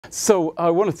So I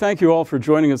want to thank you all for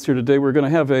joining us here today. We're going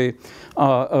to have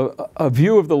a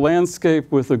view of the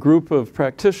landscape with a group of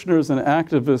practitioners and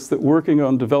activists that working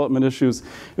on development issues.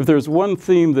 If there's one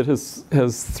theme that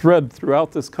has thread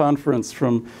throughout this conference,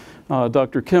 from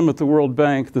Dr. Kim at the World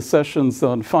Bank, the sessions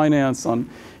on finance, on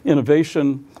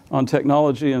innovation, on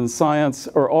technology and science,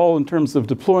 are all in terms of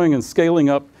deploying and scaling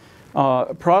up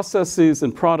processes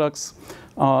and products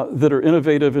that are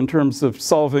innovative in terms of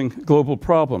solving global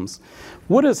problems.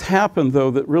 What has happened, though,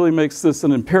 that really makes this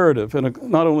an imperative and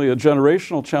not only a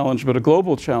generational challenge, but a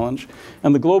global challenge,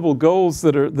 and the global goals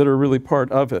that are really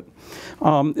part of it?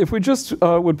 If we just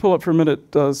would pull up for a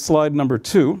minute slide number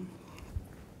 2.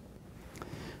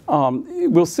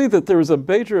 We'll see that there is a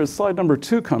major, as slide number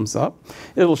 2 comes up,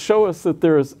 it'll show us that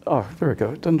there is, oh, there we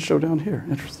go, it doesn't show down here,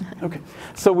 interesting, okay.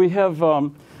 So we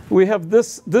have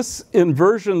this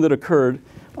inversion that occurred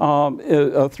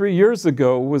 3 years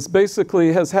ago,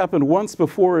 has happened once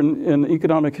before in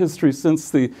economic history since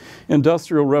the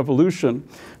Industrial Revolution,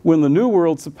 when the New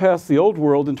World surpassed the Old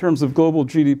World in terms of global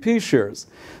GDP shares.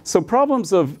 So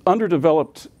problems of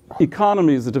underdeveloped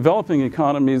economies, the developing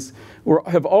economies,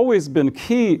 have always been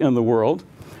key in the world.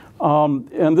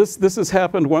 And this has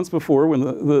happened once before when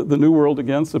the New World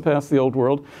again surpassed the Old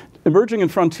World. Emerging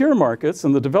and frontier markets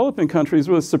and the developing countries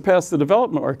really surpassed the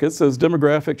developed markets as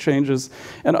demographic changes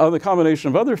and the combination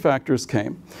of other factors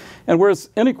came. And whereas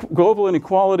global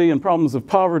inequality and problems of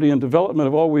poverty and development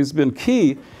have always been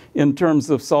key in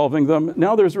terms of solving them,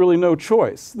 now there's really no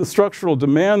choice. The structural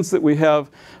demands that we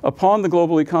have upon the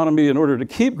global economy in order to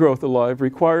keep growth alive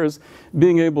requires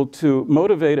being able to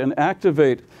motivate and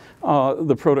activate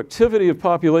the productivity of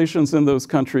populations in those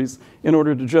countries in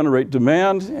order to generate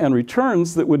demand and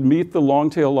returns that would meet the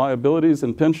long-tail liabilities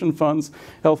and pension funds,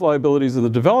 health liabilities in the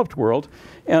developed world,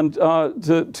 and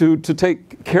to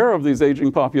take care of these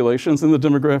aging populations and the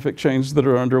demographic changes that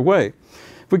are underway.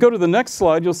 If we go to the next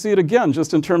slide, you'll see it again,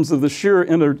 just in terms of the sheer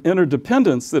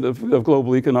interdependence of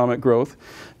global economic growth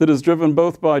that is driven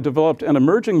both by developed and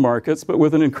emerging markets, but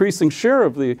with an increasing share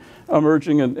of the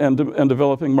emerging and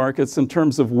developing markets in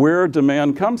terms of where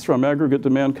demand comes from, aggregate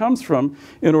demand comes from,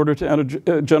 in order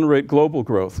to generate global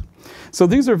growth. So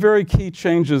these are very key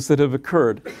changes that have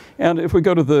occurred. And if we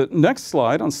go to the next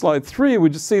slide, on slide 3, we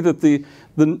just see that the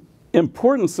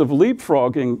importance of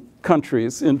leapfrogging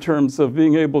countries in terms of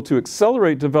being able to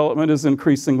accelerate development is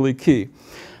increasingly key.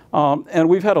 And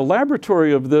we've had a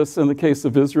laboratory of this in the case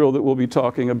of Israel that we'll be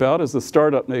talking about as a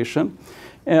startup nation.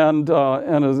 And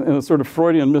a sort of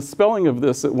Freudian misspelling of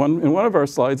this in one of our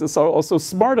slides, it's also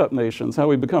smart up nations, how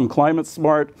we become climate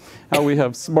smart, how we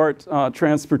have smart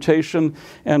transportation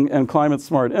and climate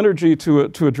smart energy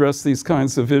to address these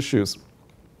kinds of issues.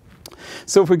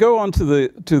 So if we go on to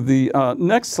the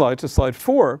next slide, to slide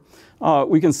 4,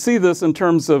 we can see this in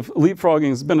terms of leapfrogging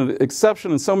has been an exception,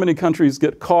 and so many countries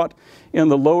get caught in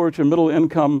the lower to middle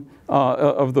income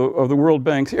of the World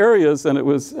Bank's areas. And it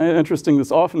was interesting,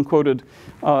 this often quoted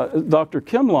Dr.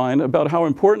 Kim line about how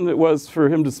important it was for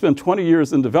him to spend 20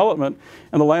 years in development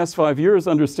and the last 5 years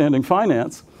understanding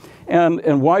finance.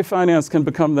 And why finance can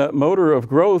become that motor of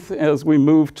growth as we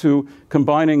move to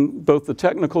combining both the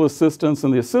technical assistance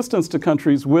and the assistance to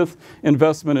countries with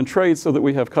investment and trade so that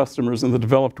we have customers in the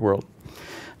developed world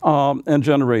and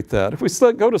generate that. If we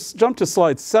jump to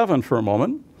slide 7 for a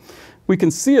moment, we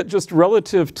can see it just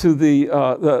relative to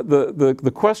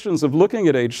the questions of looking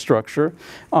at age structure,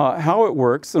 how it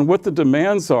works, and what the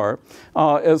demands are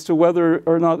as to whether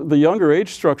or not the younger age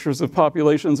structures of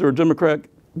populations are a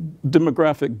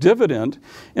demographic dividend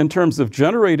in terms of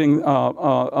generating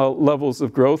levels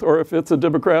of growth, or if it's a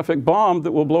demographic bomb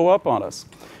that will blow up on us.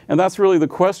 And that's really the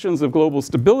questions of global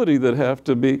stability that have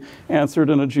to be answered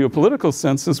in a geopolitical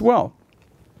sense as well.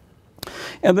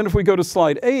 And then if we go to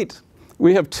slide 8,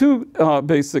 we have two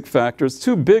basic factors,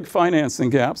 two big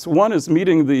financing gaps. One is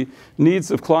meeting the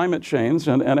needs of climate change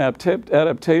and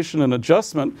adaptation and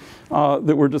adjustment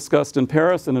that were discussed in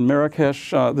Paris and in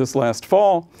Marrakesh this last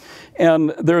fall.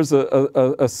 And there's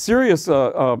a serious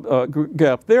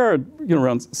gap there,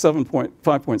 around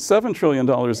 $5.7 trillion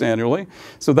annually.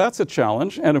 So that's a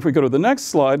challenge. And if we go to the next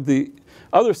slide, the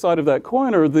other side of that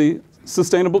coin are the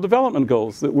Sustainable Development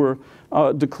Goals that were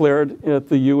declared at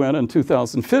the UN in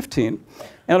 2015,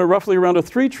 and are roughly around a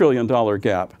 $3 trillion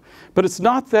gap. But it's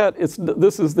not that,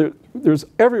 there's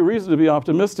every reason to be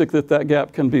optimistic that that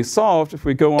gap can be solved. If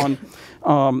we go on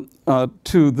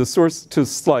to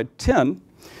slide 10,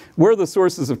 where the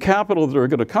sources of capital that are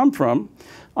going to come from,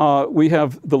 we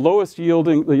have the lowest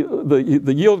yielding,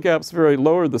 the yield gap's very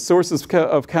lower. The sources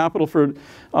of capital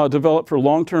developed for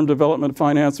long-term development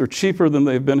finance are cheaper than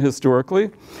they've been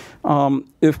historically.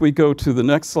 If we go to the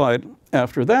next slide,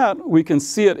 after that, we can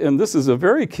see it, and this is a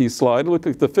very key slide, look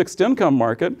at the fixed income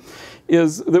market,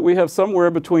 is that we have somewhere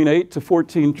between $8 to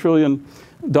 $14 trillion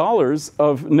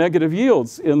of negative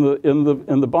yields in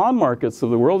the bond markets of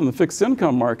the world, in the fixed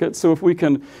income market. So if we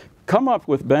can come up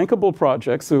with bankable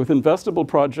projects, so with investable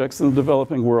projects in the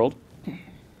developing world,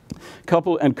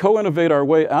 couple and co-innovate our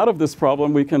way out of this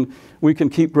problem, we can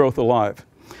keep growth alive.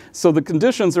 So the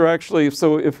conditions are actually,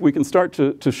 so if we can start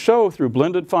to show through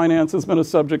blended finance has been a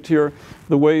subject here,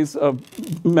 the ways of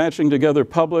matching together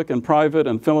public and private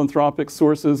and philanthropic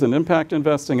sources and impact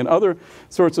investing and other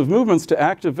sorts of movements to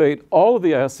activate all of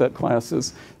the asset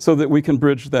classes so that we can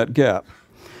bridge that gap.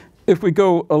 If we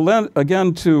go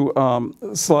again to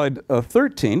slide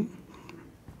 13,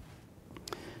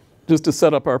 just to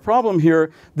set up our problem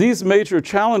here, these major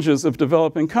challenges of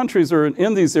developing countries are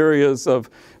in these areas of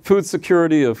food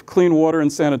security, of clean water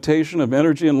and sanitation, of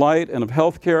energy and light, and of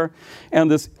healthcare,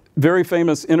 and this very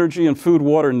famous energy and food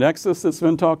water nexus that's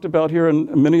been talked about here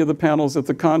in many of the panels at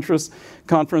the conference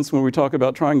when we talk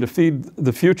about trying to feed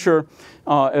the future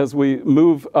as we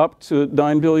move up to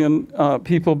 9 billion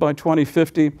people by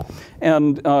 2050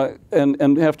 and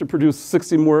have to produce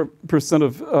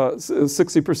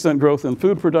 60% growth in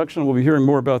food production. We'll be hearing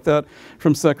more about that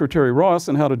from Secretary Ross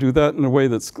and how to do that in a way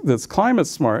that's climate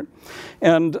smart.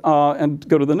 And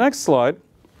go to the next slide.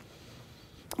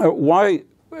 Why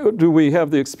do we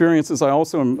have the experiences? I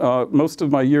also am most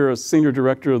of my year as Senior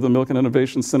Director of the Milken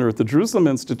Innovation Center at the Jerusalem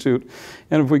Institute.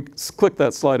 And if we click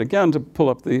that slide again to pull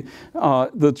up the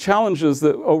challenges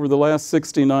that over the last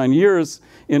 69 years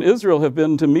in Israel have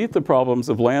been to meet the problems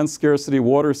of land scarcity,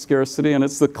 water scarcity, and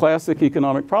it's the classic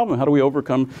economic problem. How do we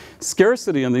overcome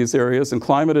scarcity in these areas and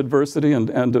climate adversity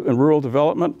and rural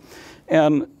development?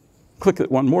 And click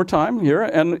it one more time here,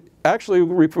 and actually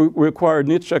require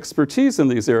niche expertise in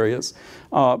these areas,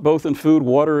 both in food,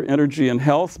 water, energy, and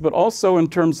health, but also in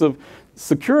terms of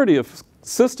security of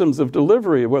systems of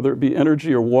delivery, whether it be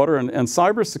energy or water and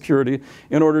cybersecurity,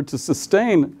 in order to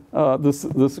sustain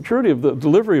the security of the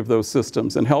delivery of those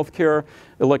systems, and healthcare,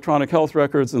 electronic health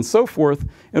records, and so forth,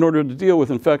 in order to deal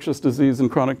with infectious disease and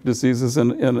chronic diseases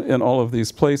in all of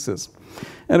these places.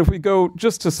 And if we go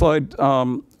just to slide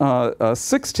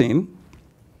 16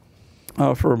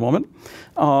 for a moment,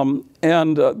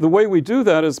 the way we do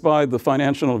that is by the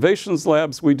financial innovations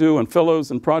labs we do and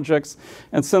fellows and projects.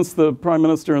 And since the Prime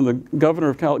Minister and the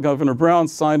Governor Brown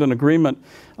signed an agreement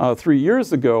 3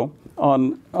 years ago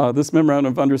on this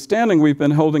memorandum of understanding, we've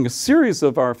been holding a series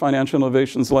of our financial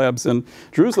innovations labs in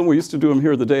Jerusalem. We used to do them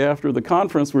here the day after the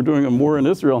conference. We're doing them more in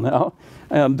Israel now.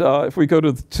 And if we go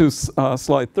to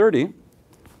slide 30,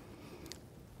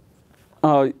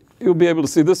 you'll be able to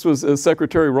see this was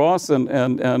Secretary Ross and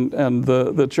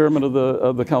the chairman of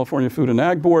the California Food and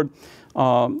Ag Board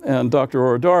and Dr.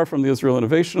 Oradar from the Israel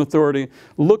Innovation Authority,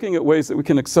 looking at ways that we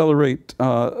can accelerate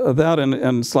that.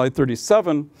 And slide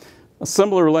 37, a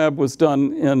similar lab was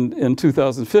done in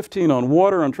 2015 on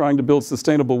water, on trying to build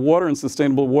sustainable water and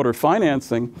sustainable water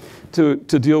financing to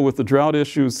deal with the drought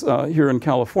issues here in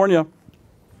California.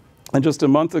 And just a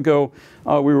month ago,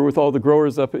 we were with all the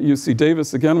growers up at UC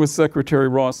Davis, again with Secretary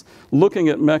Ross, looking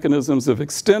at mechanisms of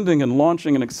extending and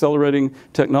launching and accelerating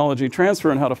technology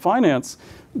transfer and how to finance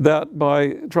that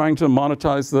by trying to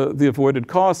monetize the avoided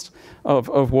cost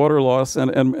of water loss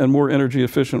and more energy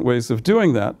efficient ways of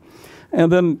doing that.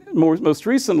 And then most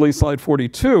recently, slide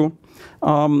 42,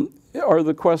 are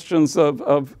the questions of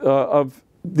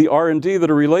the R&D that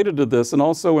are related to this. And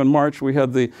also in March, we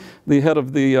had the head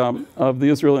of the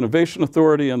Israel Innovation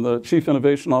Authority and the Chief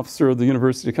Innovation Officer of the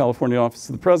University of California Office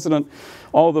of the President,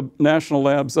 all the national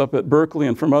labs up at Berkeley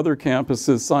and from other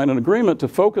campuses sign an agreement to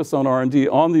focus on R&D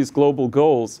on these global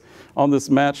goals, on this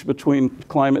match between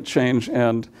climate change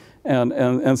and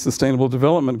sustainable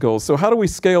development goals. So how do we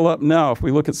scale up now? If we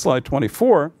look at slide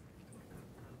 24,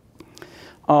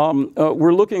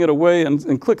 we're looking at a way,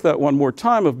 and click that one more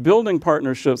time, of building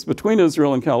partnerships between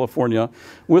Israel and California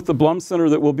with the Blum Center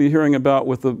that we'll be hearing about,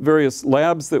 with the various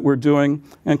labs that we're doing,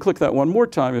 and click that one more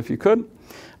time if you could.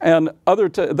 And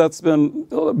that's been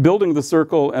building the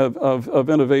circle of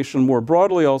innovation more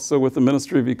broadly, also with the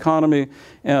Ministry of Economy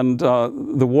and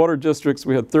the water districts.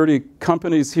 We had 30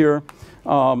 companies here.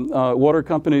 Water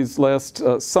companies last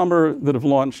summer that have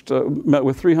launched, met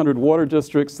with 300 water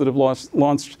districts that have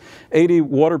launched 80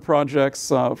 water projects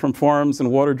from farms and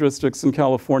water districts in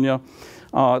California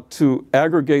to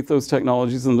aggregate those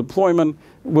technologies. And deployment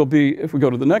will be, if we go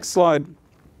to the next slide,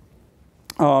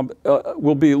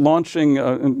 we'll be launching,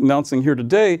 announcing here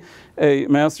today, a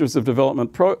Masters of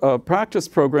Development Practice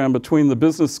program between the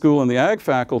business school and the ag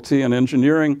faculty and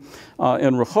engineering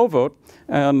in Rehovot.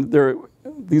 And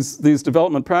These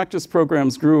development practice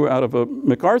programs grew out of a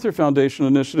MacArthur Foundation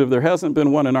initiative. There hasn't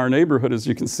been one in our neighborhood, as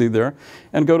you can see there.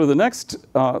 And go to the next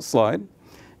slide.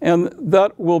 And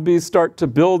that will start to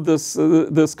build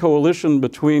this coalition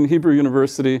between Hebrew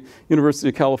University, University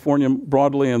of California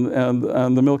broadly, and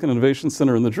the Milken Innovation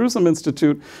Center and the Jerusalem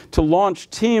Institute to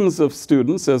launch teams of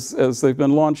students, as they've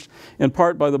been launched in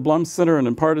part by the Blum Center and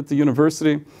in part at the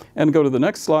university. And go to the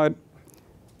next slide.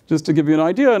 Just to give you an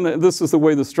idea, and this is the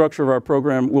way the structure of our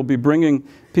program will be bringing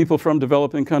people from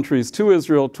developing countries to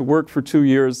Israel to work for 2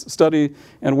 years, study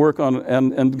and work on,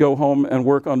 and go home and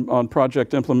work on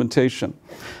project implementation.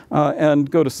 And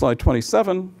go to slide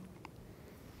 27.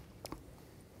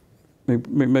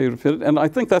 Maybe fit it. And I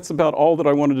think that's about all that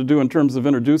I wanted to do in terms of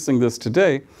introducing this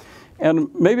today.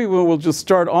 And maybe we'll just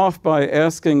start off by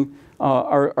asking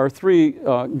our three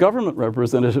government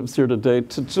representatives here today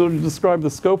to describe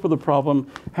the scope of the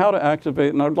problem, how to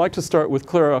activate. And I'd like to start with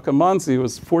Clare Akamanzi, who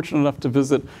was fortunate enough to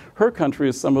visit her country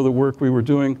as some of the work we were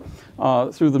doing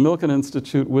through the Milken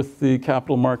Institute with the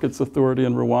Capital Markets Authority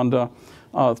in Rwanda,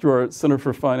 through our Center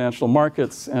for Financial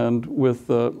Markets, and with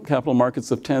the Capital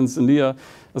Markets of Tanzania.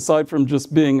 Aside from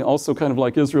just being also kind of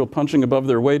like Israel, punching above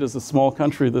their weight as a small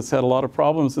country that's had a lot of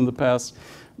problems in the past,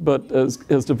 but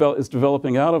is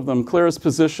developing out of them. Clare's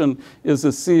position is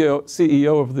as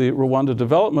CEO of the Rwanda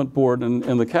Development Board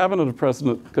in the cabinet of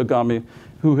President Kagame,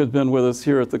 who had been with us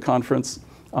here at the conference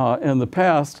in the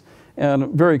past, and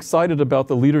very excited about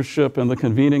the leadership and the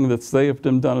convening that they have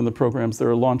done in the programs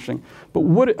they're launching.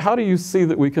 But how do you see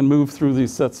that we can move through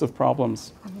these sets of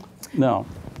problems now?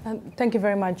 Thank you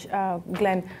very much,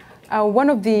 Glenn. One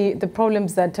of the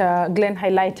problems that Glenn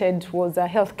highlighted was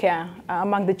healthcare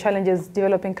among the challenges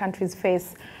developing countries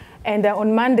face. And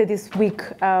on Monday this week,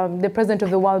 the president of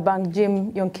the World Bank,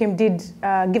 Jim Yong Kim, did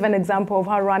give an example of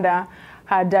how Rwanda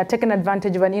had taken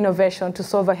advantage of an innovation to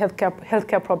solve a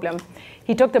healthcare problem.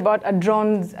 He talked about a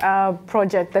drones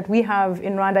project that we have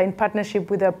in Rwanda in partnership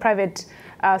with a private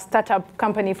startup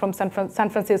company from San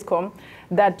Francisco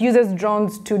that uses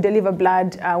drones to deliver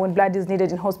blood when blood is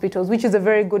needed in hospitals, which is a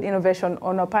very good innovation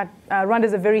on our part. Rwanda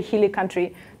is a very hilly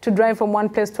country. To drive from one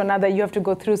place to another, you have to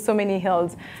go through so many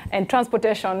hills. And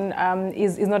transportation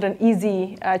is not an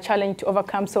easy challenge to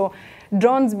overcome. So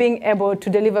drones being able to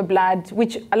deliver blood,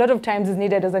 which a lot of times is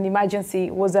needed as an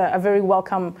emergency, was a very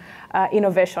welcome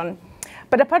innovation.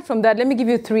 But apart from that, let me give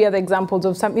you 3 other examples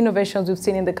of some innovations we've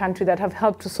seen in the country that have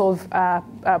helped to solve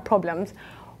problems.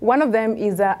 One of them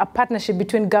is a partnership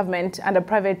between government and a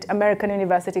private American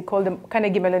university called the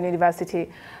Carnegie Mellon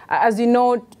University. As you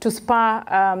know, to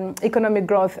spur economic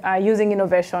growth using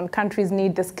innovation, countries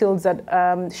need the skills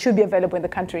that should be available in the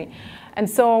country. And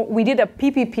so we did a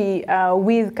PPP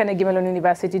with Carnegie Mellon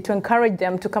University to encourage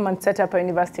them to come and set up a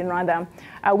university in Rwanda,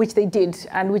 which they did,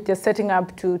 and which they're setting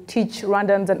up to teach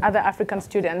Rwandans and other African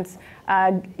students,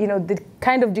 the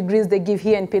kind of degrees they give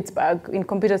here in Pittsburgh in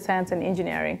computer science and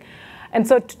engineering. And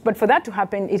so, but for that to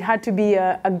happen, it had to be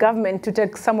a government to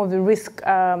take some of the risk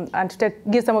and to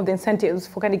give some of the incentives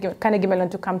for Carnegie Mellon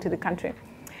to come to the country.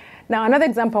 Now, another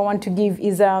example I want to give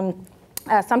is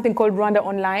something called Rwanda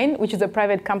Online, which is a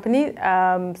private company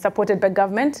supported by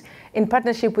government in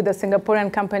partnership with a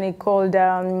Singaporean company called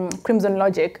Crimson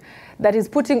Logic, that is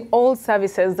putting all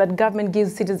services that government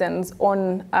gives citizens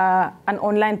on an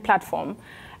online platform.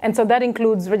 And so that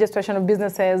includes registration of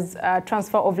businesses,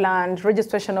 transfer of land,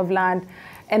 registration of land,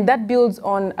 and that builds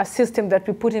on a system that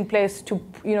we put in place to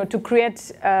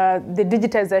create the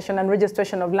digitization and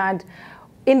registration of land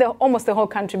in almost the whole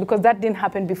country, because that didn't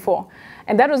happen before.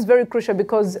 And that was very crucial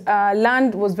because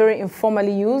land was very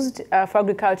informally used for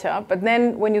agriculture. But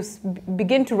then when you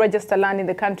begin to register land in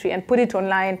the country and put it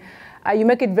online, you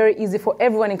make it very easy for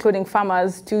everyone, including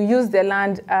farmers, to use their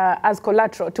land as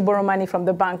collateral to borrow money from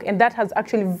the bank. And that has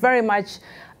actually very much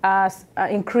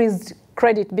increased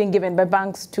credit being given by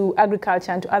banks to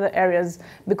agriculture and to other areas,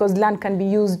 because land can be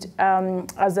used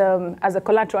as a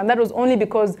collateral. And that was only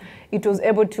because we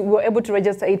were able to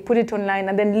register it, put it online,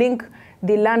 and then link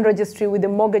the land registry with the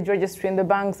mortgage registry and the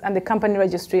banks and the company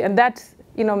registry. And that,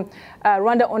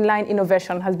 Rwanda Online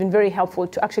innovation has been very helpful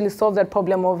to actually solve that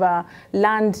problem of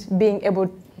land being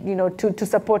able, to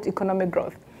support economic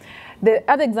growth. The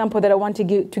other example that I want to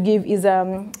give is,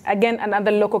 again,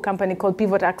 another local company called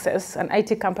Pivot Access, an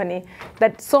IT company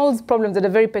that solves problems that are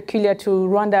very peculiar to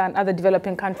Rwanda and other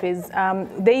developing countries.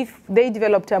 They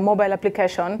developed a mobile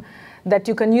application that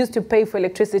you can use to pay for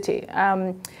electricity.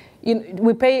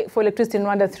 We pay for electricity in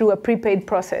Rwanda through a prepaid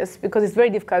process because it's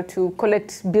very difficult to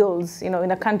collect bills. In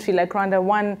a country like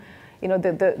Rwanda,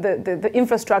 the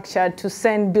infrastructure to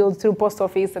send bills through post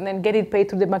office and then get it paid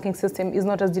through the banking system is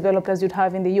not as developed as you'd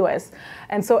have in the US.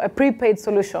 And so a prepaid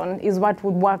solution is what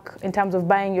would work in terms of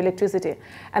buying your electricity.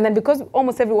 And then because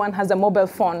almost everyone has a mobile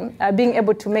phone, being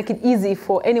able to make it easy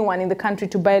for anyone in the country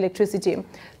to buy electricity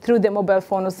through the mobile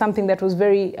phone was something that was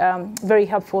very, very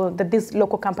helpful that this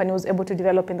local company was able to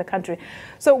develop in the country.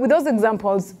 So with those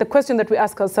examples, the question that we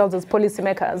ask ourselves as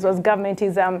policymakers, as government,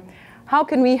 is how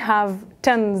can we have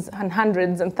tens and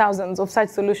hundreds and thousands of such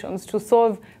solutions to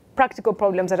solve practical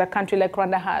problems that a country like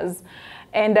Rwanda has?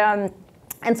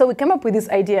 And so we came up with this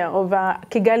idea of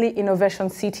Kigali Innovation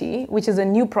City, which is a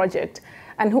new project,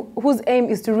 and whose aim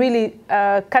is to really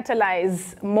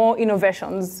catalyze more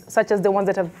innovations, such as the ones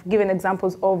that I've given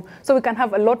examples of, so we can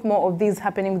have a lot more of these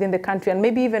happening within the country and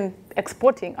maybe even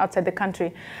exporting outside the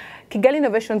country. Kigali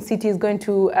Innovation City is going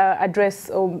to address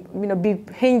or be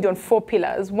hinged on 4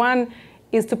 pillars. One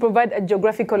is to provide a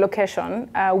geographical location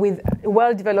with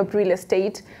well-developed real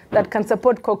estate that can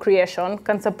support co-creation,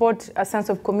 can support a sense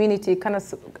of community, kind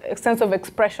of a sense of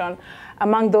expression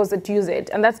among those that use it.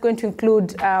 And that's going to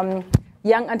include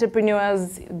young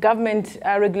entrepreneurs, government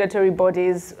regulatory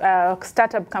bodies,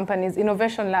 startup companies,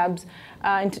 innovation labs,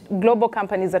 and global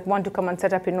companies that want to come and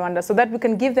set up in Rwanda, so that we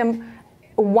can give them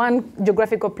one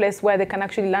geographical place where they can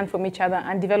actually learn from each other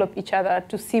and develop each other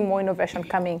to see more innovation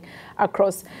coming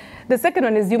across. The second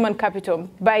one is human capital.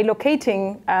 By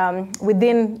locating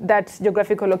within that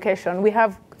geographical location, we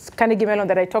have Carnegie Mellon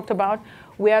that I talked about.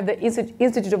 We have the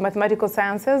Institute of Mathematical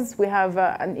Sciences. We have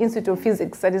an Institute of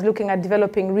Physics that is looking at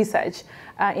developing research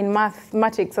in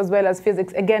mathematics as well as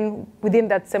physics, again, within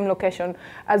that same location,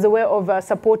 as a way of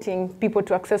supporting people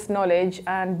to access knowledge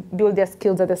and build their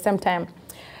skills at the same time.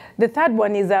 The third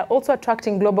one is also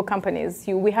attracting global companies.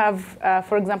 We have,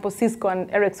 for example, Cisco and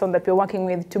Ericsson that we're working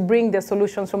with to bring their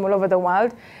solutions from all over the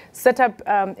world, set up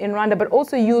in Rwanda, but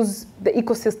also use the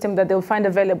ecosystem that they'll find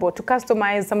available to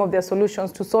customize some of their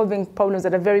solutions to solving problems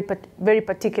that are very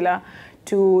particular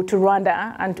to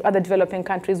Rwanda and to other developing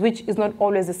countries, which is not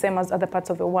always the same as other parts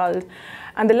of the world.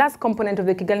 And the last component of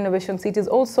the Kigali Innovation City is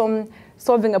also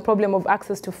solving a problem of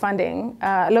access to funding.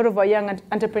 A lot of our young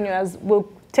entrepreneurs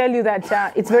will tell you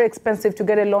that it's very expensive to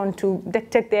get a loan to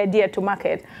take the idea to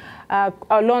market.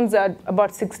 Our loans are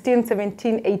about 16,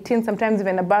 17, 18, sometimes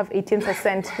even above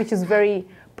 18%, which is very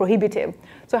prohibitive.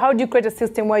 So how do you create a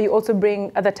system where you also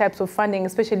bring other types of funding,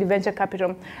 especially venture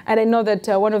capital? And I know that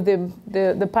one of the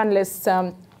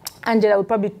panelists, Angela, will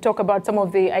probably talk about some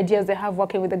of the ideas they have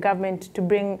working with the government to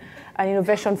bring an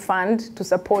innovation fund to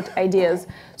support ideas.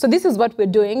 So this is what we're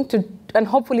doing, and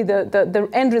hopefully the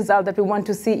end result that we want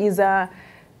to see is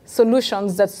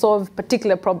solutions that solve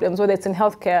particular problems, whether it's in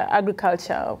healthcare,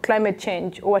 agriculture, or climate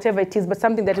change, or whatever it is, but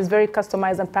something that is very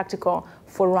customized and practical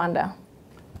for Rwanda.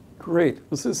 Great.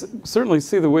 Certainly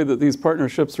see the way that these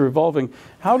partnerships are evolving.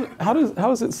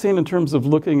 How is it seen in terms of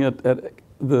looking at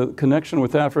the connection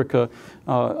with Africa?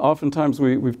 Oftentimes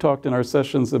we've talked in our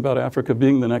sessions about Africa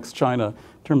being the next China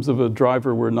in terms of a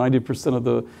driver where 90% of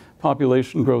the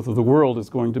population growth of the world is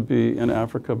going to be in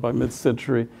Africa by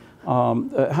mid-century.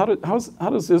 How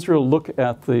does Israel look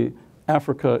at the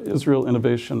Africa-Israel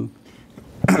innovation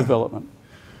development?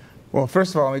 Well,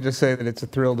 first of all, let me just say that it's a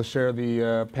thrill to share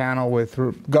the panel with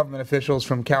government officials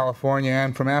from California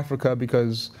and from Africa,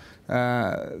 because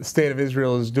the state of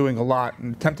Israel is doing a lot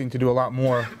and attempting to do a lot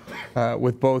more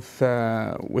with both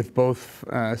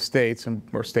states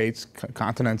or states,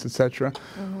 continents, etc.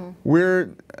 Mm-hmm.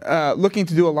 We're looking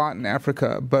to do a lot in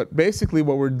Africa, but basically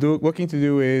what we're looking to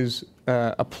do is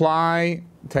apply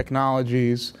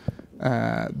technologies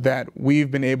that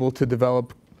we've been able to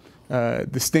develop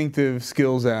distinctive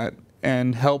skills at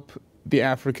and help the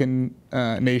African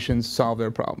nations solve their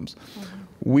problems.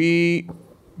 Mm-hmm. We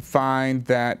find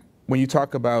that when you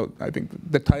talk about, I think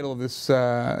the title of this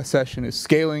session is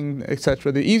scaling,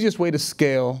 etc., the easiest way to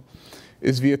scale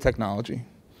is via technology.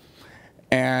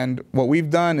 And what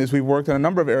we've done is we've worked on a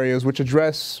number of areas which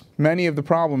address many of the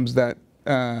problems that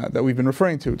we've been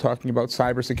referring to, talking about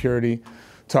cybersecurity,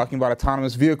 talking about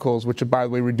autonomous vehicles, which, by the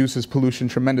way, reduces pollution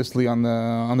tremendously on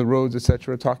the roads,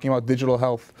 etc., talking about digital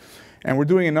health. And we're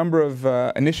doing a number of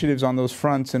initiatives on those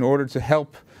fronts in order to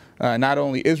help not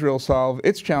only Israel solve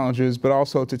its challenges, but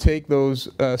also to take those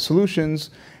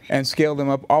solutions and scale them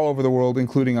up all over the world,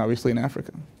 including, obviously, in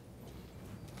Africa.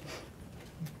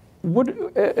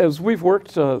 As we've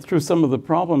worked through some of the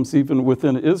problems even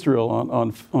within Israel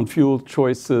on fuel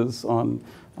choices,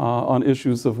 on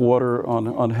issues of water,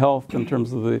 on health in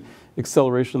terms of the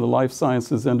acceleration of the life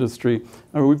sciences industry,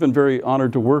 we've been very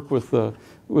honored to work with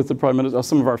with the Prime Minister.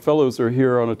 Some of our fellows are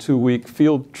here on a 2-week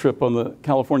field trip on the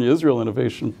California-Israel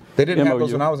Innovation They didn't MOU. have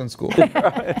those when I was in school.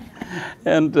 Right.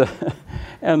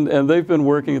 And they've been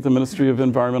working at the Ministry of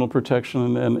Environmental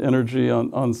Protection and Energy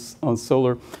on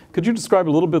solar. Could you describe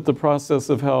a little bit the process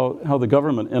of how the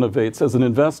government innovates as an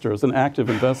investor, as an active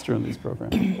investor in these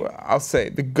programs? Well, I'll say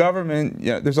the government,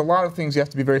 there's a lot of things you have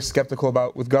to be very skeptical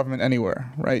about with government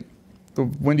anywhere, right?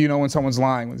 When do you know when someone's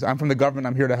lying? I'm from the government,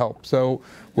 I'm here to help. So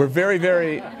we're very,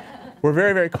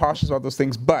 very cautious about those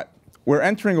things, but we're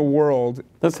entering a world.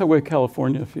 That's the way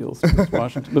California feels,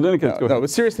 Washington. But then it gets go ahead. No, but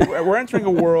seriously, we're entering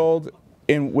a world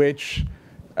in which,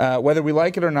 whether we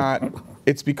like it or not,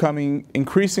 it's becoming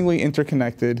increasingly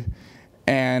interconnected,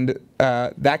 and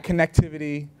that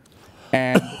connectivity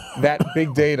and that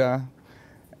big data,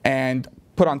 and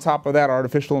put on top of that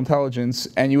artificial intelligence,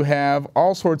 and you have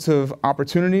all sorts of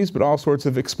opportunities, but all sorts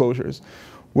of exposures.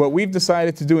 What we've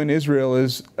decided to do in Israel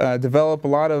is develop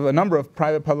a number of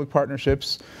private-public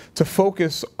partnerships to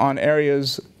focus on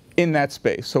areas in that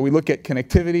space. So we look at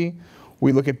connectivity,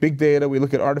 we look at big data, we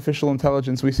look at artificial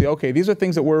intelligence. We say, okay, these are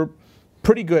things that we're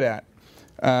pretty good at.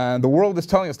 The world is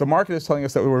telling us, the market is telling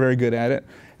us that we're very good at it.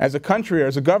 As a country or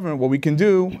as a government, what we can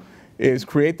do is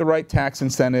create the right tax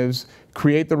incentives,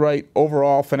 create the right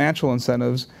overall financial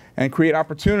incentives, and create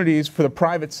opportunities for the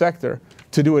private sector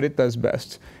to do what it does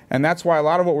best. And that's why a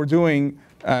lot of what we're doing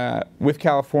with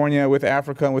California, with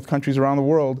Africa, and with countries around the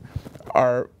world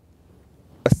are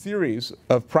a series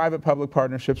of private-public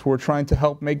partnerships where we're trying to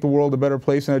help make the world a better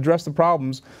place and address the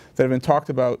problems that have been talked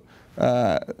about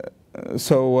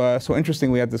so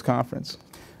interestingly at this conference.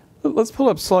 Let's pull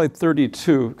up slide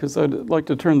 32, because I'd like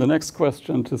to turn the next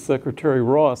question to Secretary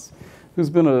Ross,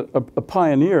 who's been a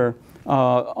pioneer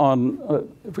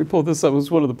if we pull this up, it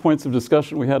was one of the points of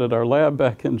discussion we had at our lab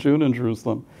back in June in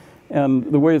Jerusalem. And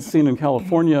the way it's seen in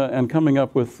California and coming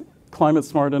up with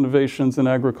climate-smart innovations in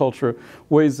agriculture,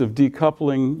 ways of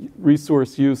decoupling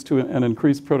resource use and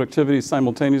increase productivity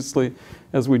simultaneously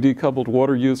as we decoupled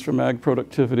water use from ag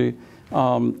productivity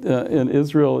in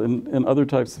Israel and other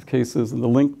types of cases, and the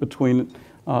link between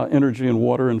energy and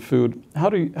water and food. How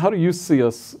do you see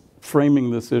us framing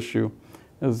this issue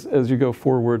as you go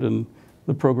forward in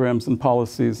the programs and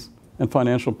policies and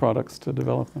financial products to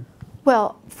develop them?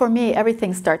 Well, for me,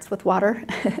 everything starts with water.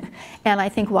 And I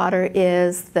think water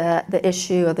is the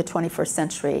issue of the 21st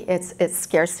century. It's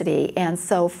scarcity. And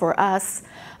so for us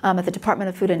at the Department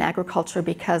of Food and Agriculture,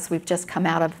 because we've just come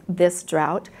out of this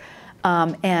drought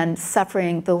and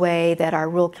suffering the way that our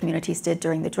rural communities did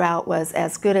during the drought, was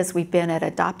as good as we've been at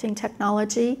adopting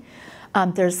technology.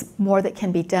 There's more that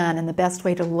can be done, and the best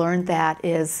way to learn that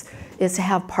is to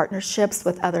have partnerships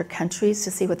with other countries to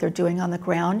see what they're doing on the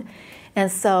ground. And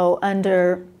so on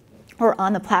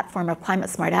the platform of Climate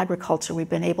Smart Agriculture, we've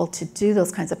been able to do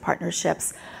those kinds of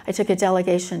partnerships. I took a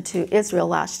delegation to Israel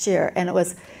last year, and it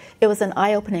was an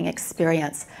eye-opening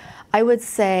experience. I would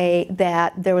say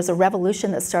that there was a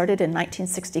revolution that started in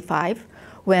 1965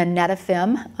 when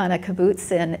Netafim on a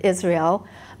kibbutz in Israel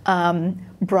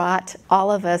brought all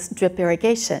of us drip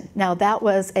irrigation. Now that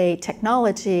was a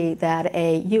technology that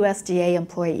a USDA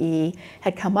employee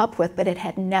had come up with, but it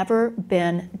had never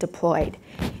been deployed.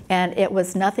 And it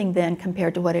was nothing then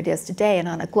compared to what it is today. And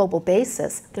on a global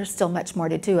basis, there's still much more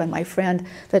to do. And my friend,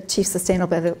 the Chief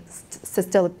Sustainability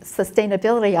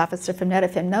Officer from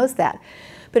Netafim, knows that.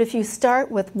 But if you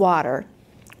start with water,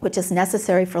 which is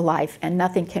necessary for life and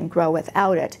nothing can grow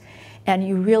without it, and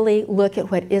you really look at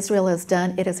what Israel has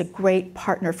done, it is a great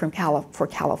partner for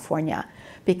California,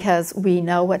 because we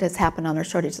know what has happened on our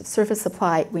shortage of surface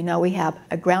supply. We know we have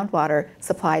a groundwater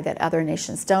supply that other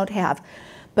nations don't have.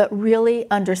 But really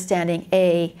understanding,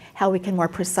 A, how we can more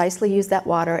precisely use that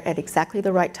water at exactly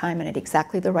the right time and at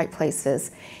exactly the right places,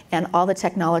 and all the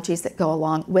technologies that go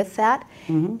along with that.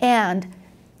 Mm-hmm. And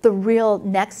the real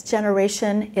next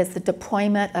generation is the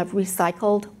deployment of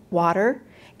recycled water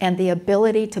and the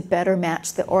ability to better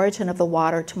match the origin of the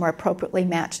water to more appropriately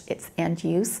match its end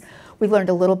use. We learned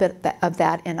a little bit of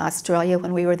that in Australia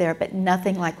when we were there, but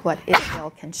nothing like what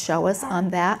Israel can show us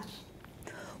on that.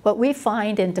 What we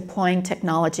find in deploying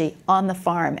technology on the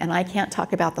farm, and I can't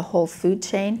talk about the whole food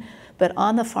chain, but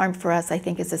on the farm for us, I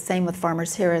think is the same with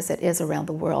farmers here as it is around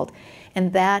the world.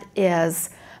 And that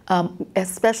is,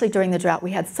 especially during the drought,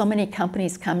 we had so many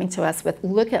companies coming to us with,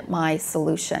 look at my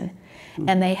solution.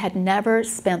 And they had never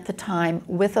spent the time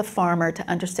with a farmer to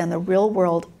understand the real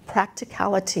world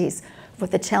practicalities of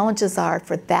what the challenges are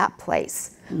for that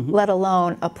place, let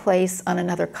alone a place on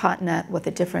another continent with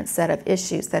a different set of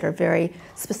issues that are very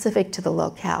specific to the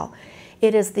locale.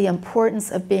 It is the importance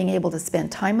of being able to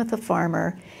spend time with the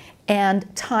farmer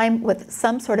and time with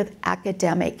some sort of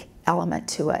academic element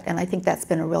to it, and I think that's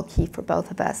been a real key for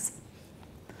both of us.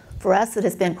 For us, it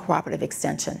has been cooperative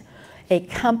extension. A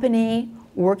company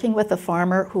working with a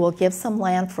farmer who will give some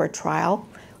land for a trial,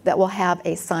 that will have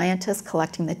a scientist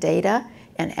collecting the data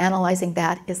and analyzing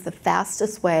that is the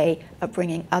fastest way of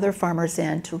bringing other farmers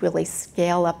in to really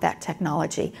scale up that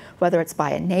technology, whether it's by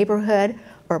a neighborhood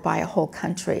or by a whole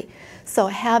country. So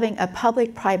having a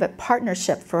public-private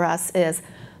partnership for us is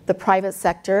the private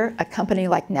sector, a company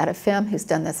like NetFM, who's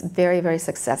done this very, very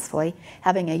successfully,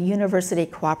 having a university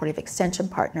cooperative extension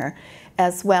partner,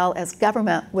 as well as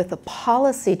government with a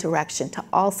policy direction to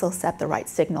also set the right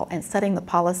signal. And setting the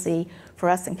policy for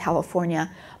us in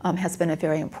California has been a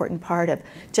very important part of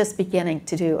just beginning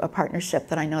to do a partnership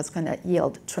that I know is going to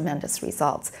yield tremendous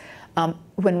results.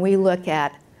 When we look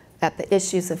at the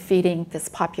issues of feeding this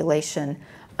population,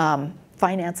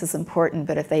 finance is important,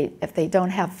 but if they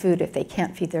don't have food, if they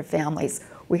can't feed their families,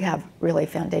 we have really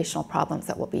foundational problems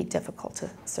that will be difficult to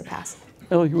surpass.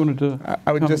 Ellie, you wanted to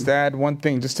I would just add one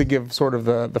thing, just to give sort of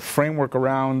the framework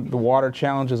around the water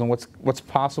challenges and what's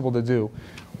possible to do.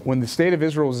 When the State of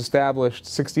Israel was established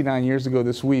 69 years ago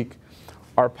this week,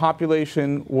 our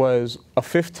population was a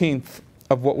 15th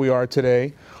of what we are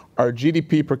today. Our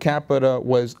GDP per capita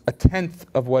was a 10th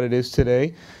of what it is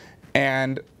today.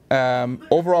 And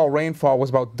overall rainfall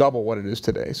was about double what it is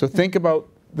today. So think about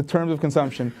the terms of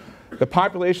consumption. The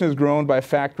population has grown by a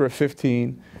factor of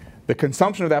 15. The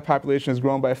consumption of that population has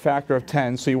grown by a factor of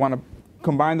 10. So you want to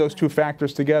combine those two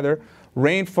factors together.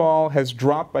 Rainfall has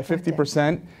dropped by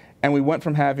 50%, and we went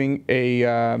from having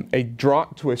a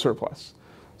drought to a surplus.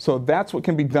 So that's what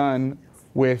can be done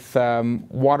with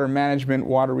water management,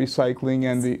 water recycling,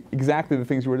 and exactly the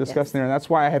things we were discussing there. And that's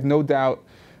why I have no doubt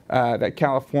that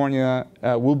California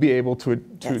will be able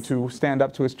to stand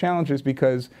up to its challenges,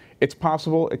 because it's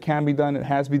possible, it can be done, it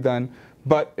has been done,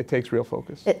 but it takes real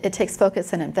focus. It takes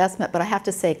focus and investment, but I have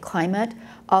to say climate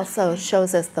also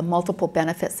shows us the multiple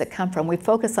benefits that come from. We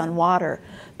focus on water,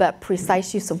 but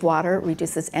precise use of water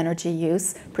reduces energy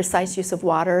use. Precise use of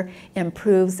water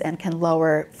improves and can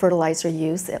lower fertilizer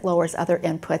use. It lowers other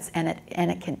inputs, and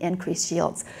it can increase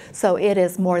yields. So it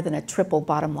is more than a triple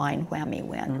bottom line whammy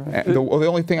win. Right. The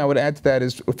only thing I would add to that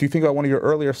is, if you think about one of your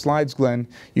earlier slides, Glenn,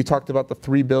 you talked about the the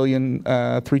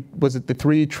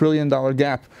 $3 trillion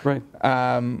gap. Right.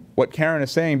 What Karen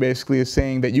is saying basically is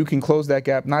saying that you can close that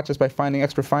gap not just by finding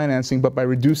extra financing, but by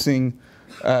reducing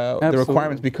the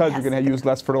requirements, because you're going to use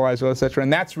less fertilizer, et cetera.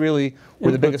 And that's really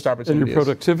where the biggest opportunity is. And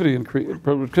your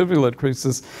productivity-led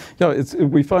increases.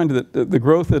 We find that the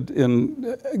growth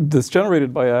that's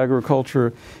generated by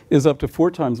agriculture is up to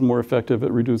 4 times more effective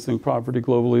at reducing poverty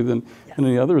globally than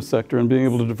any other sector, and being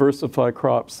able to diversify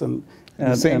crops and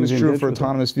the same is true for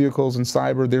autonomous vehicles and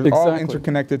cyber. They're all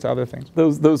interconnected to other things.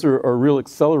 Those are real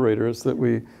accelerators that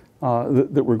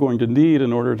we're going to need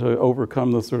in order to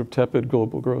overcome the sort of tepid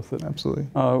global growth that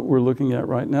we're looking at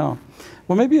right now.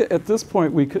 Well, maybe at this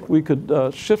point we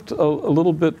could shift a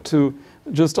little bit to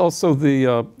just also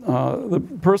the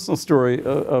personal story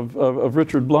of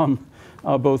Richard Blum,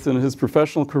 both in his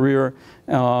professional career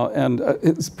both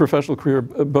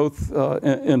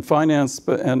in finance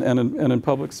and in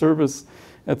public service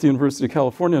at the University of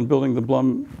California, and building the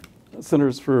Blum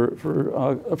Centers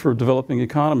for Developing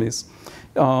Economies.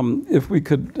 If we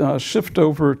could shift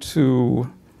over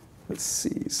to, let's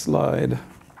see, slide.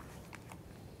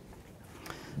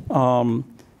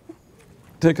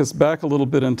 Take us back a little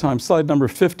bit in time. Slide number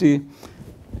 50,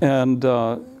 and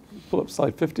pull up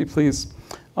slide 50, please.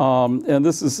 And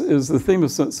this is the theme of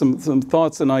some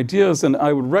thoughts and ideas, and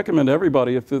I would recommend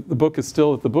everybody, if the book is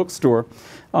still at the bookstore,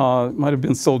 it might have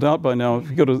been sold out by now, if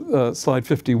you go to slide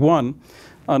 51,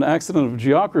 An Accident of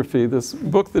Geography, this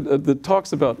book that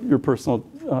talks about your personal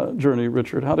journey,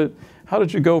 Richard. How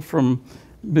did you go from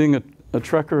being a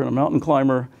trekker and a mountain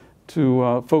climber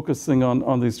to focusing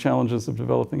on these challenges of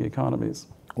developing economies?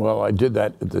 Well, I did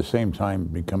that at the same time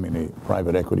becoming a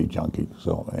private equity junkie.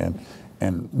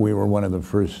 And we were one of the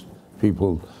first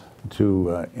people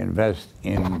to invest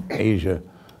in Asia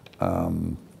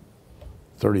 30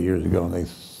 years ago, and they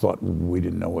thought we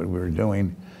didn't know what we were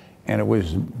doing. And it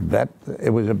was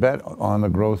a bet on the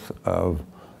growth of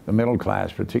the middle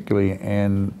class, particularly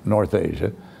in North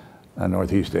Asia,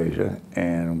 Northeast Asia,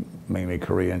 and mainly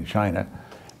Korea and China.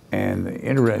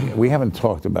 And we haven't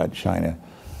talked about China,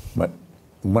 but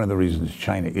one of the reasons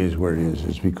China is where it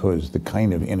is because the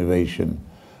kind of innovation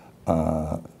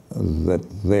that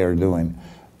they are doing,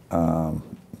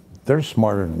 they're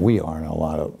smarter than we are in a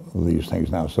lot of these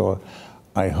things now. So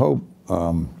I hope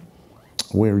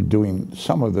we're doing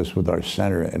some of this with our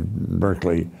center at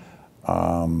Berkeley.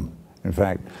 In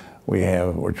fact,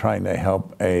 we're trying to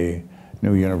help a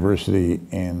new university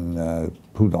in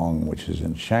Pudong, which is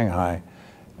in Shanghai,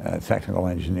 technical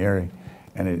engineering,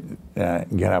 and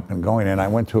it get up and going. And I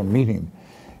went to a meeting,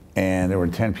 and there were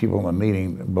 10 people in the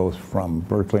meeting, both from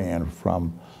Berkeley and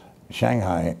from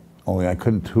Shanghai, only I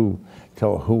couldn't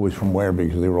tell who was from where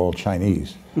because they were all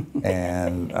Chinese.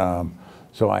 And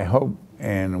so I hope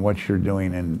in what you're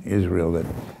doing in Israel that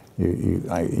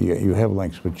you have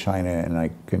links with China, and I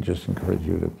can just encourage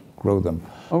you to grow them.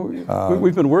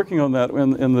 We've been working on that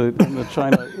in the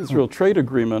China-Israel trade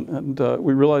agreement, and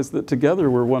we realized that together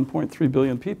we're 1.3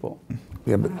 billion people.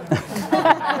 Yeah, but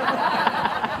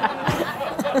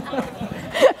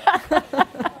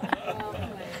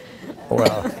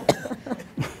well,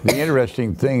 the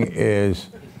interesting thing is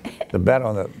the bet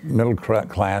on the middle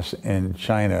class in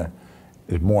China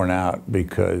is borne out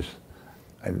because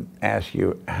I ask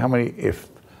you, how many, if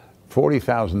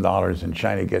 $40,000 in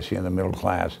China gets you in the middle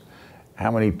class, how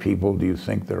many people do you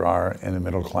think there are in the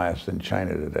middle class in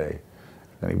China today?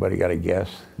 Anybody got a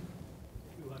guess?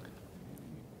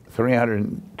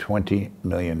 320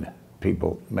 million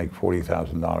people make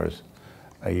 $40,000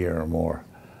 a year or more.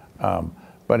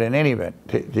 But in any event,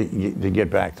 to get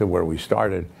back to where we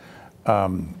started,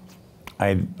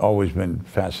 I'd always been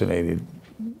fascinated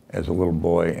as a little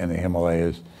boy in the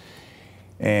Himalayas.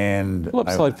 And Pull up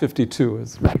slide 52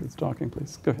 as Richard's talking,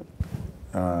 please. Go ahead.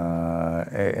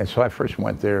 And so I first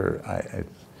went there,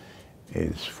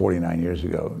 it's 49 years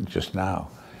ago, just now.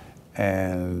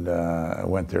 And I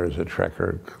went there as a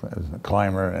trekker, as a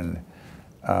climber,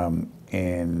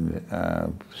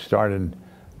 and started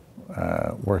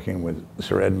working with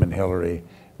Sir Edmund Hillary.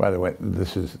 By the way,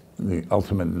 this is the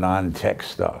ultimate non-tech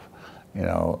stuff. You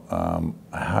know,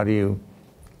 how do you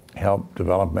help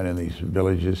development in these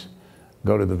villages?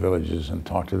 Go to the villages and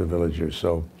talk to the villagers.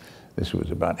 So this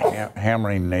was about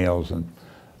hammering nails and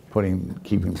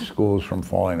keeping schools from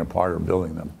falling apart or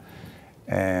building them.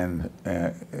 And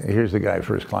here's the guy who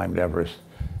first climbed Everest.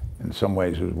 In some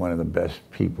ways, was one of the best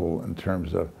people in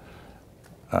terms of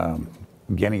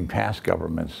getting past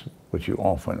governments, which you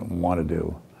often want to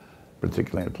do,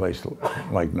 particularly in a place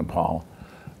like Nepal.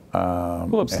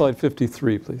 Pull up slide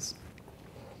 53, please.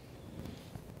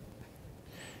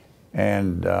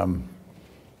 And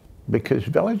because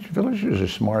villagers are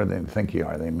smarter than you think you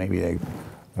are. Maybe they're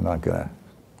not going to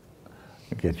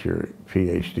get your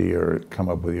PhD or come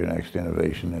up with your next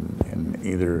innovation in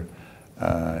either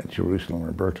Jerusalem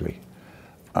or Berkeley.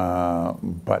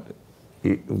 But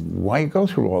why you go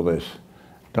through all this,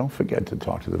 don't forget to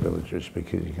talk to the villagers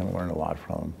because you can learn a lot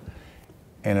from them.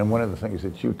 And then one of the things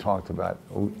that you talked about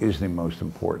is the most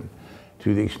important.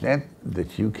 To the extent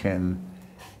that you can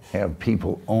have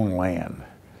people own land,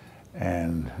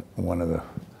 and one of the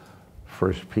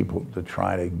first people to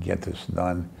try to get this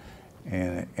done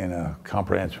in a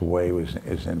comprehensive way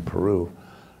is in Peru.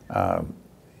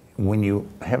 When you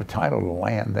have a title to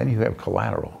land, then you have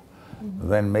collateral. Mm-hmm.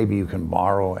 Then maybe you can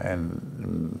borrow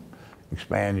and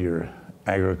expand your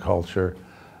agriculture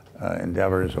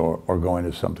endeavors or go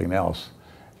into something else.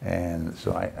 And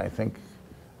so I think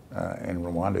in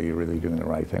Rwanda you're really doing the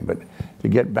right thing. But to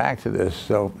get back to this,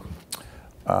 so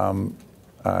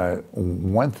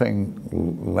one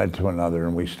thing led to another,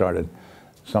 and we started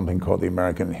something called the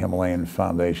American Himalayan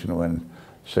Foundation when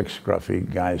 6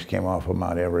 scruffy guys came off of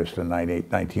Mount Everest in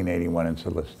 1981 and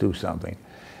said, let's do something.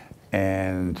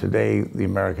 And today, the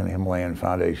American Himalayan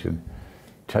Foundation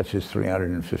touches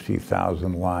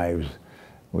 350,000 lives.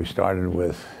 We started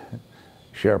with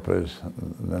Sherpas,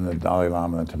 then the Dalai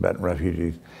Lama and Tibetan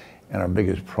refugees. And our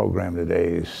biggest program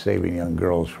today is saving young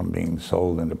girls from being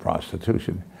sold into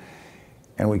prostitution.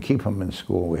 And we keep them in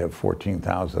school. We have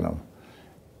 14,000 of them.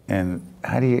 And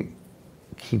how do you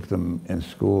keep them in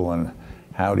school, and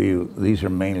how do you, these are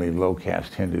mainly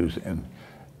low-caste Hindus, and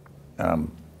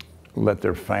let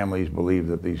their families believe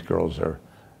that these girls are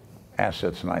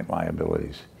assets, not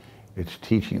liabilities. It's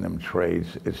teaching them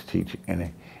trades. It's teaching,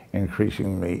 and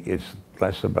increasingly, it's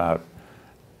less about,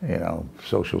 you know,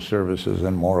 social services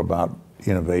and more about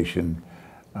innovation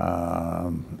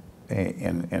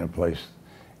in a place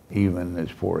even as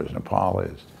poor as Nepal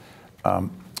is.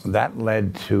 That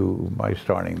led to my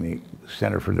starting the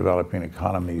Center for Developing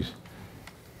Economies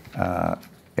at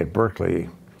Berkeley,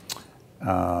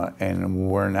 and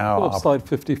we're now— Pull up slide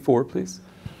 54, please.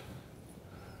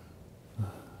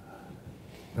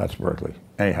 That's Berkeley.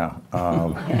 Anyhow.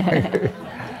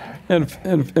 And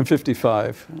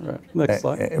 55. Right. Next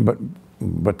slide.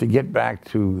 But to get back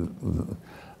to,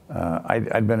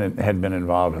 had been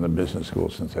involved in the business school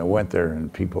since I went there,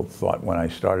 and people thought when I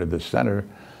started the center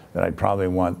that I'd probably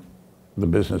want the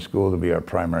business school to be our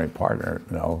primary partner.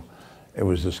 No, it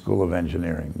was the School of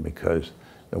Engineering, because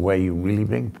the way you really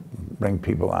bring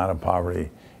people out of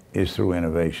poverty is through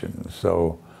innovation.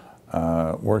 So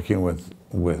working with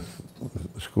the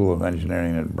School of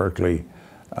Engineering at Berkeley,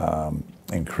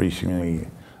 increasingly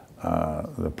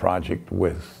the project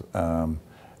with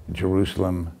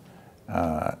Jerusalem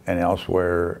and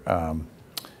elsewhere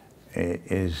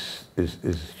is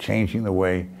changing the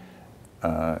way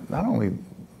not only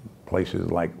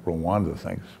places like Rwanda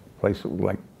think, places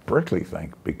like Berkeley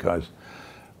think, because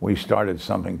we started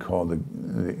something called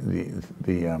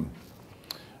the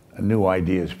New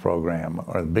Ideas Program,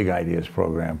 or the Big Ideas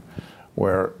Program,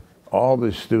 where all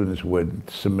the students would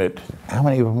submit. How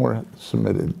many of them were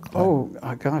submitted? Oh,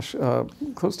 gosh,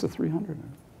 close to 300.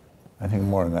 I think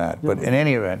more than that. Yeah. But in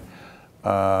any event,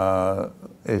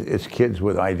 it's kids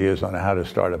with ideas on how to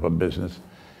start up a business.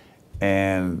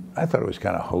 And I thought it was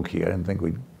kind of hokey. I didn't think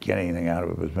we'd get anything out of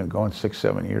it. It's been going 6,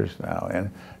 7 years now. And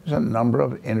there's a number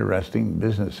of interesting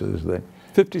businesses that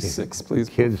 56, please.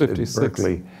 Kids 56. at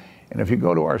Berkeley. And if you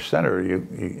go to our center,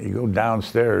 you go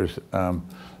downstairs,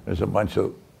 there's a bunch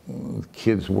of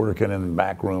kids working in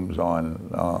back rooms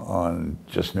on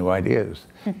just new ideas.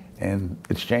 And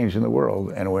it's changing the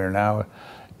world. And we're now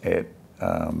at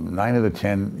 9 of the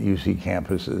 10 UC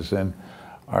campuses. And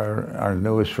our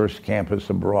newest first campus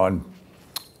abroad,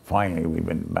 finally, we've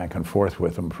been back and forth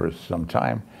with them for some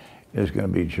time, is going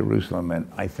to be Jerusalem. And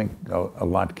I think a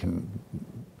lot can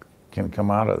come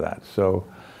out of that. So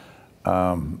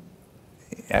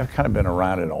I've kind of been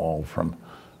around it all, from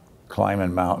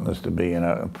climbing mountains to being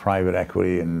a private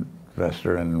equity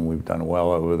investor, and we've done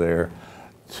well over there,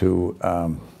 to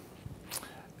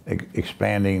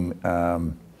expanding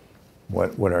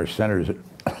what our centers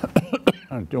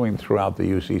are doing throughout the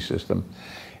UC system.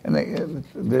 And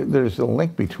there's a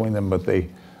link between them, but they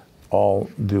all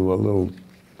do a little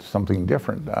something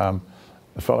different. The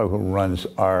fellow who runs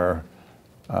our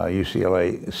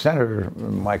UCLA Center,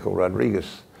 Michael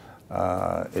Rodriguez,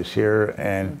 is here,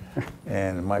 and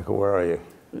Michael, where are you?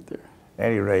 Right there. At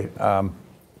any rate,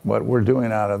 what we're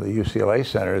doing out of the UCLA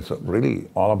Center, it's really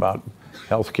all about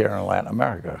healthcare in Latin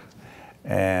America.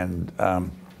 And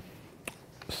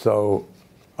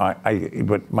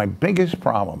but my biggest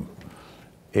problem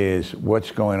is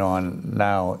what's going on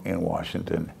now in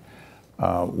Washington.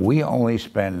 We only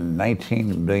spend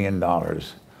 $19 billion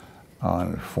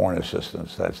on foreign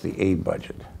assistance. That's the aid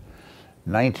budget.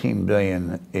 19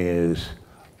 billion is,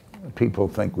 people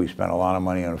think we spend a lot of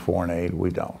money on foreign aid.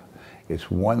 We don't. It's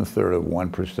 1/3 of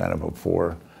 1% of a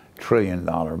 $4 trillion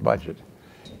budget.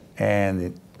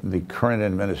 And the current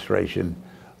administration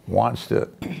wants to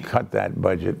cut that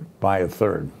budget by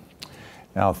 1/3.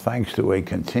 Now, thanks to a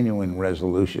continuing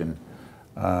resolution,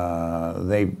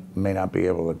 they may not be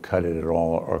able to cut it at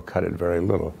all, or cut it very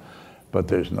little. But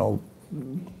there's no,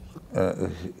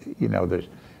 there's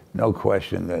no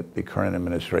question that the current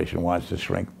administration wants to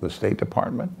shrink the State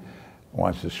Department,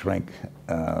 wants to shrink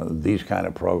these kind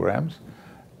of programs.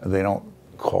 They don't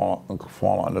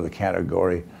fall under the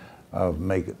category of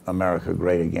Make America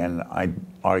Great Again. I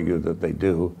argue that they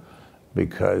do,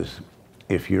 because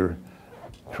if you're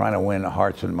trying to win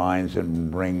hearts and minds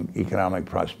and bring economic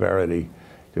prosperity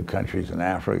to countries in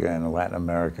Africa and Latin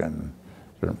America and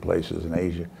certain places in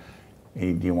Asia,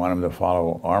 do you want them to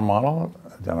follow our model,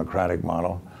 a democratic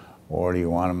model, or do you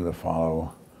want them to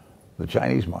follow the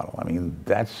Chinese model? I mean,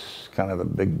 that's kind of the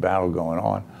big battle going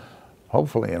on.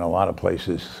 Hopefully, in a lot of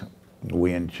places,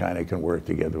 we and China can work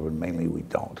together, but mainly we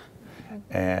don't.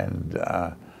 And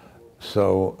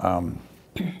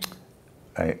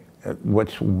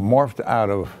what's morphed out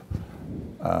of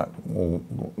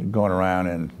going around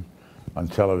and on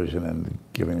television and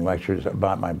giving lectures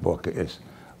about my book is,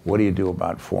 what do you do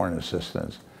about foreign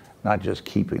assistance? Not just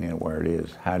keeping it where it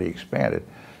is, how do you expand it?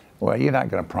 Well, you're not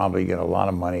going to probably get a lot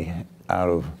of money out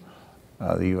of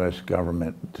the U.S.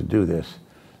 government to do this.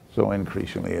 So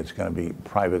increasingly, it's going to be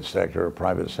private sector or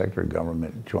private sector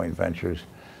government joint ventures.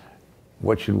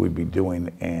 What should we be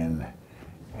doing, and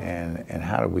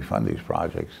how do we fund these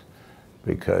projects?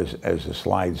 Because as the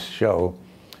slides show,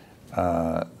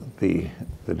 the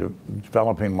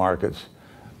developing markets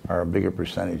are a bigger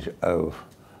percentage of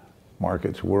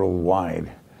markets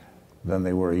worldwide than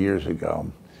they were years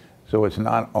ago. So it's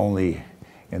not only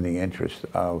in the interest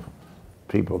of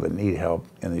people that need help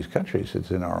in these countries,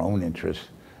 it's in our own interest,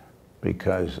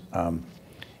 because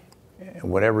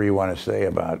whatever you want to say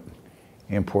about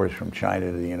imports from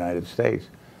China to the United States,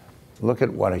 look at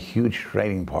what a huge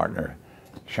trading partner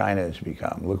China has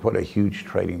become. Look what a huge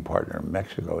trading partner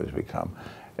Mexico has become,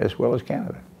 as well as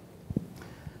Canada.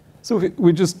 So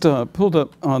we just pulled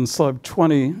up on slide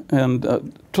 20,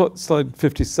 and slide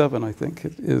 57, I think,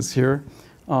 is here.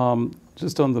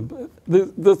 just on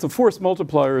the force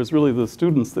multiplier is really the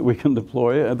students that we can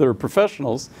deploy, and they're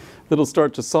professionals that'll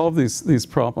start to solve these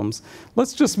problems.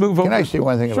 Let's just move on. Can I say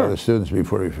one thing Sure. about the students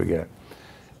before we forget?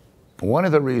 One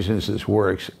of the reasons this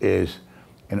works is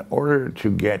in order to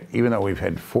get, even though we've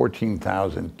had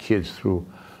 14,000 kids through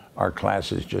our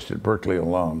classes just at Berkeley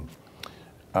alone,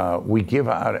 we give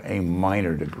out a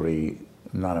minor degree,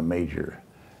 not a major.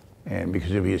 And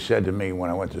because if you said to me when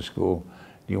I went to school,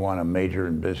 do you want to major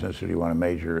in business or do you want to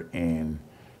major in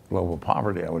global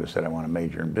poverty? I would have said I want to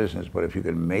major in business. But if you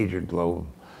could major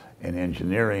in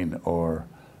engineering or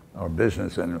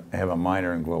business and have a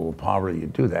minor in global poverty, you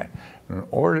do that. In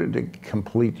order to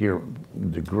complete your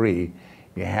degree,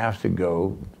 you have to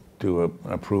go do an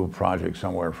approved project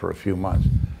somewhere for a few months.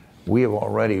 We have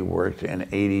already worked in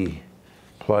 80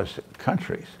 plus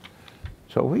countries.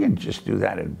 So we can just do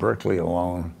that at Berkeley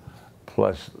alone,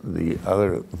 plus the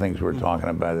other things we're talking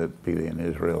about, be they in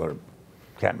Israel or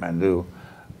Kathmandu.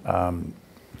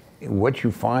 What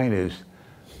you find is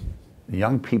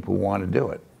young people want to do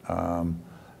it.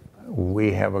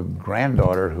 We have a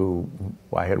granddaughter who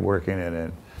I had working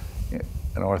in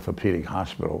an orthopedic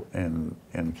hospital in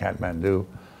Kathmandu,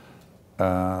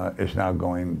 is now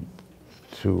going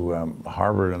to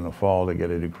Harvard in the fall to get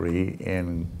a degree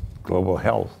in global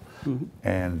health. Mm-hmm.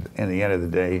 And in the end of the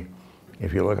day,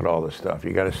 if you look at all this stuff,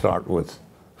 you got to start with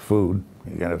food.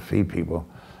 You got to feed people,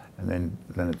 and then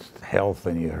it's health.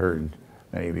 And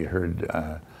many of you heard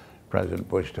President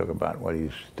Bush talk about what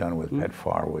he's done with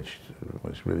PEPFAR, which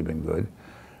has really been good.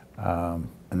 And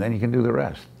then you can do the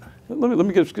rest. Let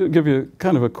me give you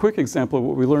kind of a quick example of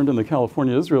what we learned in the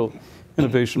California-Israel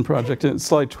Innovation Project. In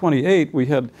slide 28, we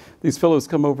had these fellows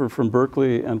come over from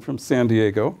Berkeley and from San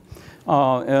Diego.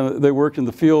 And they worked in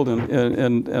the field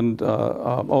and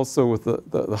also with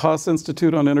the Haas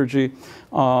Institute on Energy.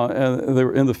 And they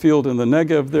were in the field in the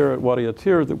Negev there at Wadi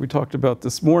Atir that we talked about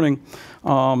this morning.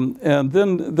 And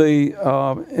then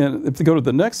and if you go to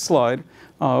the next slide,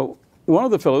 one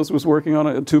of the fellows was working on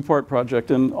a two-part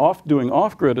project and doing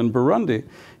off-grid in Burundi.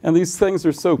 And these things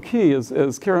are so key,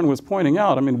 as Karen was pointing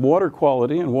out. I mean, water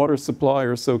quality and water supply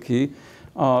are so key.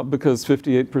 Because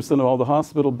 58% of all the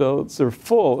hospital beds are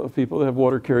full of people that have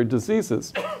water-carried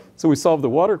diseases. So we solve the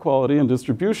water quality and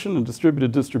distribution and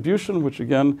distributed distribution, which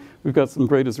again, we've got some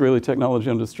great Israeli technology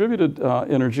on distributed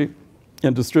energy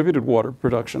and distributed water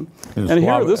production. And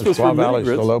here, this was for mini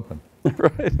grids. Still open.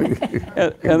 Right.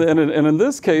 and in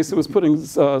this case, it was putting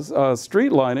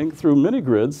street lining through mini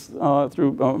grids,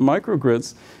 through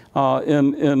microgrids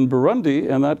in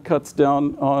Burundi, and that cuts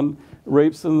down on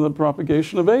rapes and the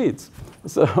propagation of AIDS.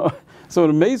 So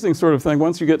an amazing sort of thing.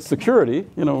 Once you get security,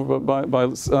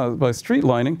 by street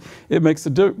lining, it makes a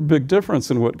big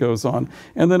difference in what goes on.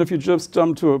 And then if you just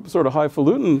jump to a sort of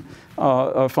highfalutin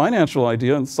financial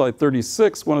idea, in slide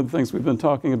 36, one of the things we've been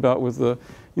talking about with the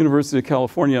University of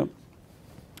California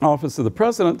Office of the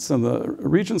Presidents and the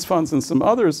Regents Funds and some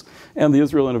others, and the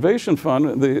Israel Innovation Fund,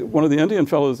 one of the Indian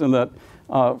fellows in that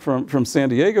from San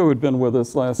Diego, who had been with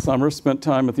us last summer, spent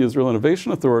time at the Israel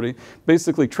Innovation Authority,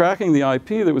 basically tracking the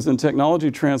IP that was in technology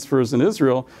transfers in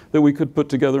Israel that we could put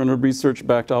together in a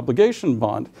research-backed obligation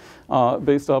bond,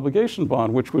 based obligation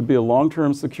bond, which would be a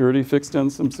long-term security,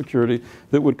 fixed-income security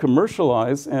that would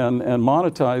commercialize and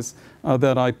monetize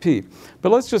that IP.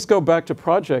 But let's just go back to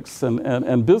projects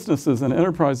and businesses and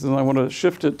enterprises, and I want to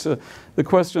shift it to the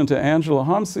question to Angela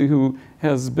Homsi, who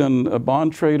has been a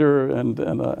bond trader and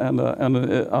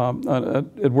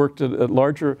had worked at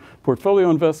larger portfolio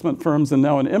investment firms and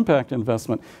now in impact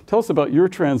investment. Tell us about your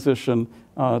transition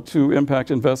to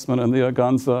impact investment and the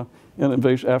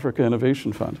Angaza-Africa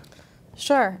Innovation Fund.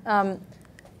 Sure.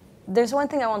 There's one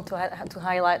thing I want to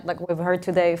highlight, like we've heard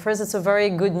today. First, it's a very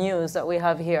good news that we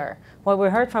have here. What we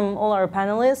heard from all our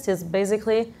panelists is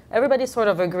basically everybody sort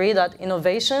of agree that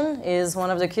innovation is one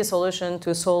of the key solutions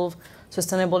to solve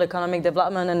sustainable economic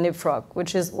development and leapfrog,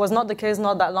 which was not the case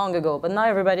not that long ago, but now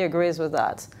everybody agrees with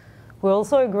that. We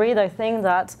also agreed, I think,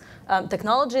 that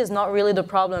technology is not really the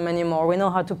problem anymore. We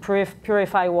know how to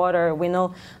purify water. We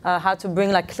know how to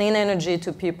bring clean energy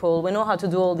to people. We know how to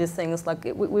do all these things.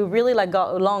 We really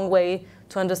got a long way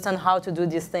to understand how to do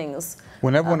these things.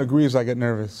 When everyone agrees, I get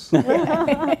nervous.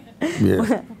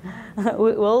 Yeah.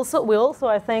 We also,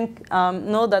 I think,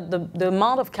 know that the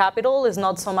amount of capital is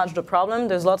not so much the problem.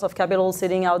 There's lots of capital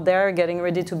sitting out there getting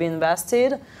ready to be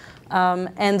invested.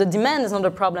 And the demand is not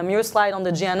a problem. Your slide on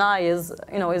the GNI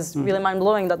is really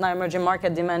mind-blowing that now emerging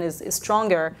market demand is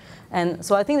stronger. And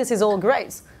so I think this is all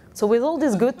great. So with all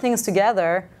these good things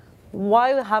together,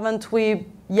 why haven't we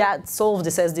yet solved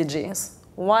these SDGs?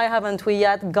 Why haven't we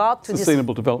yet got to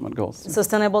Sustainable Development Goals.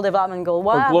 Sustainable Development Goal?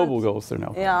 Why or global goals, they're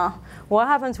now. Yeah. Why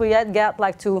haven't we yet get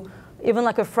like to even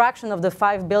like a fraction of the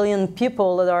 5 billion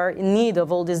people that are in need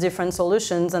of all these different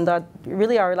solutions and that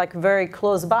really are like very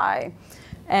close by?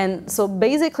 And so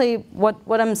basically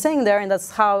what I'm saying there, and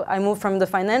that's how I move from the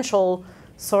financial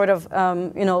sort of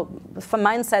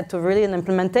mindset to really an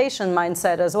implementation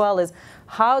mindset as well, is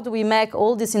how do we make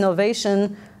all this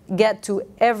innovation get to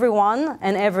everyone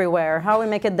and everywhere? How we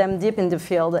make it them deep in the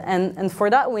field? And for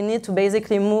that, we need to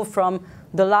basically move from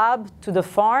the lab to the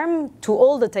farm to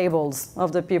all the tables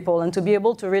of the people and to be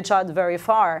able to reach out very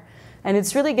far. And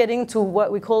it's really getting to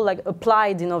what we call like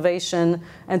applied innovation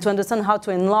and to understand how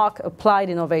to unlock applied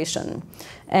innovation.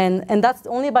 And that's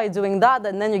only by doing that,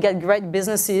 and then you get great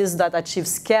businesses that achieve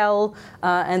scale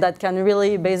and that can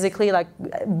really basically like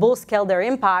both scale their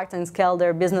impact and scale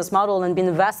their business model and be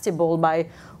investable by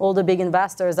all the big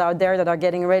investors out there that are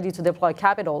getting ready to deploy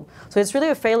capital. So it's really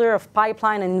a failure of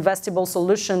pipeline and investable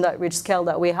solution that reach scale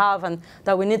that we have and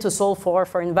that we need to solve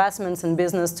for investments and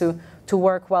business to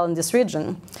work well in this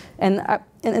region.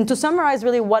 And to summarize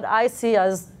really what I see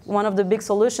as one of the big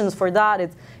solutions for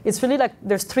that, it's really like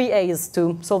there's 3 A's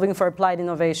to solving for applied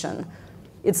innovation.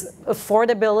 It's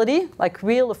affordability, like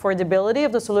real affordability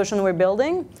of the solution we're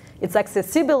building. It's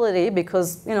accessibility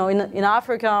because in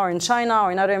Africa or in China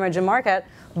or in other emerging markets,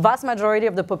 vast majority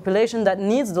of the population that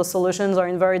needs those solutions are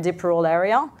in very deep rural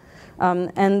area.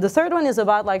 And the third one is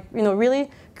about really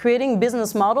creating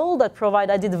business model that provide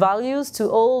added values to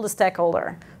all the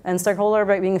stakeholder. And stakeholder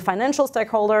being financial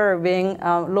stakeholder or being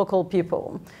local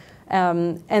people.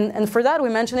 And for that, we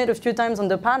mentioned it a few times on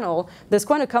the panel, there's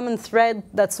quite a common thread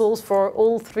that solves for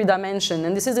all 3 dimensions.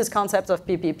 And this is this concept of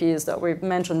PPPs that we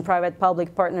mentioned,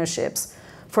 private-public partnerships.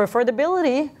 For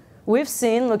affordability, we've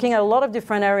seen, looking at a lot of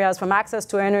different areas, from access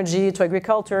to energy, to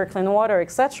agriculture, clean water,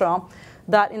 etc.,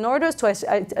 that in order to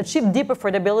achieve deep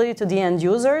affordability to the end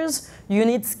users, you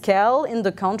need scale in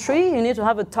the country. You need to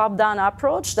have a top-down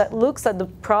approach that looks at the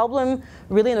problem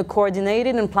really in a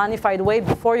coordinated and planified way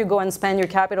before you go and spend your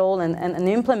capital and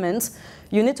implement.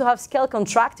 You need to have scale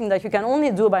contracting that you can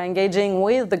only do by engaging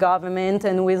with the government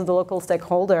and with the local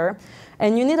stakeholder.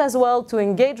 And you need as well to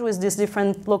engage with these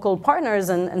different local partners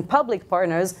and public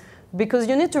partners, because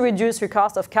you need to reduce your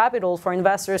cost of capital for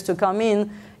investors to come in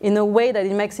a way that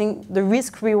it makes the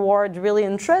risk-reward really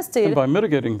interesting. And by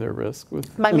mitigating their risk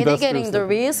with by mitigating the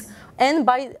risk, and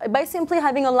by simply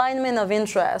having alignment of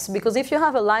interest. Because if you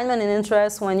have alignment in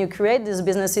interest when you create these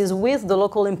businesses with the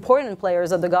local important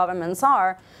players that the governments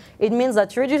are, it means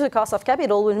that you reduce the cost of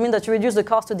capital, which means that you reduce the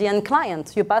cost to the end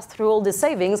client. You pass through all the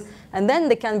savings, and then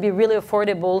they can be really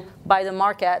affordable by the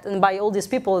market and by all these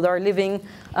people that are living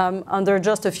under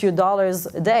just a few dollars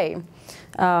a day.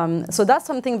 So that's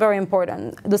something very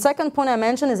important. The second point I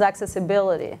mentioned is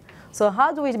accessibility. So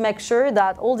how do we make sure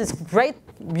that all these great,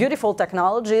 beautiful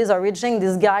technologies are reaching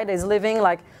this guy that is living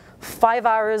like 5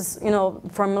 hours,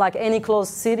 from like any close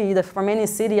city, from any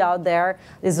city out there?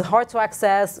 It's hard to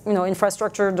access,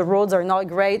 infrastructure, the roads are not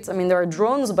great. I mean, there are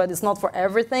drones, but it's not for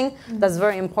everything. That's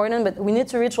very important, but we need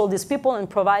to reach all these people and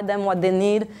provide them what they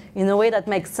need in a way that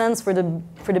makes sense for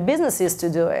the businesses to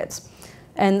do it.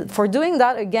 And for doing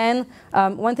that, again,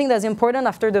 one thing that's important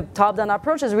after the top-down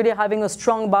approach is really having a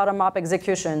strong bottom-up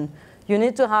execution. You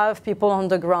need to have people on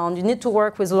the ground. You need to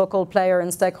work with local player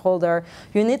and stakeholder.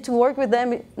 You need to work with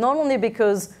them not only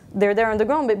because they're there on the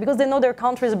ground, but because they know their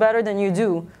countries better than you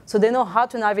do. So they know how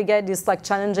to navigate this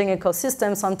challenging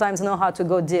ecosystem, sometimes know how to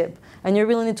go deep. And you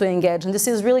really need to engage. And this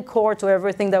is really core to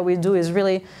everything that we do, is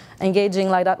really engaging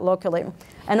like that locally.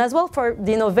 And as well for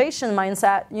the innovation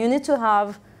mindset, you need to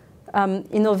have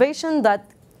innovation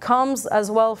that comes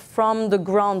as well from the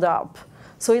ground up.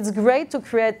 So it's great to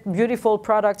create beautiful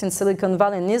products in Silicon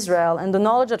Valley and Israel, and the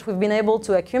knowledge that we've been able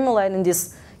to accumulate in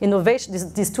this innovation,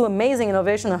 these 2 amazing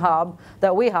innovation hubs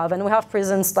that we have, and we have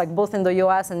presence both in the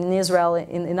US and in Israel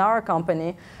in our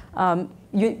company,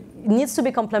 it needs to be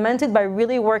complemented by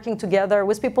really working together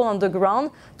with people on the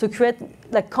ground to create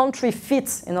country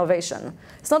fit innovation.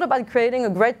 It's not about creating a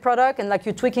great product and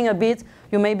you're tweaking a bit,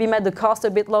 you maybe made the cost a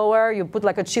bit lower, you put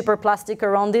a cheaper plastic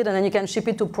around it, and then you can ship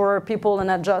it to poorer people and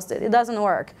adjust it. It doesn't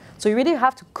work. So you really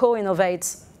have to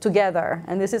co-innovate together.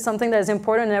 And this is something that is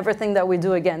important in everything that we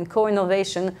do, again,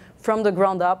 co-innovation from the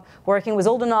ground up, working with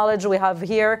all the knowledge we have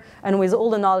here and with all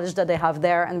the knowledge that they have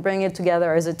there, and bring it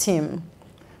together as a team.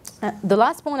 The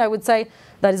last point I would say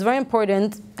that is very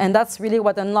important, and that's really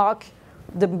what unlock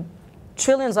the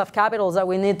trillions of capitals that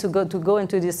we need to go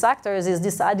into these sectors, is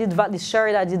this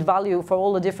shared added value for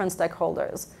all the different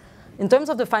stakeholders. In terms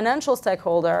of the financial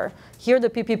stakeholder, here the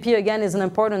PPP again is an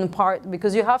important part,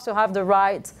 because you have to have the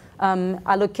right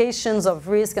allocations of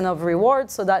risk and of reward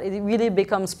so that it really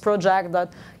becomes project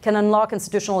that can unlock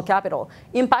institutional capital.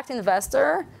 Impact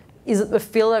investor is a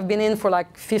field I've been in for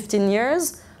like 15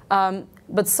 years.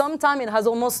 But sometimes it has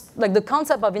almost, like the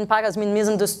concept of impact has been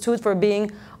misunderstood for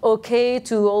being okay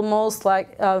to almost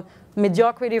like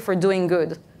mediocrity for doing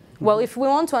good. Well, if we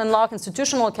want to unlock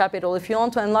institutional capital, if you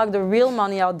want to unlock the real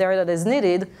money out there that is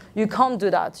needed, you can't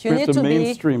do that. You need to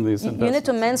mainstream these investments. You need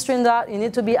to mainstream that. You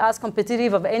need to be as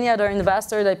competitive of any other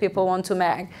investor that people want to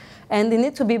make. And it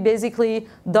needs to be basically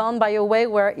done by a way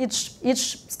where each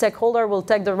stakeholder will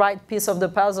take the right piece of the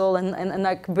puzzle and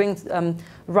like bring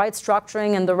right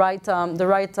structuring and the right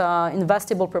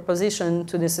investable proposition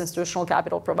to this institutional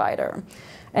capital provider.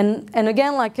 And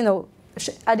again, like, you know,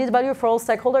 added value for all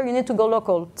stakeholders, you need to go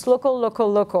local. It's local,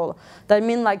 local, local. That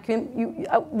means like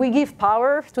we give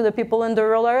power to the people in the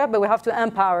rural area, but we have to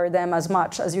empower them as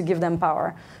much as you give them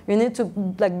power. You need to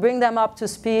like bring them up to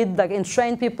speed, like and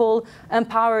train people,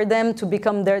 empower them to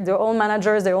become their own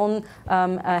managers, their own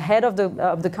head of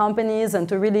the companies, and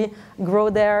to really grow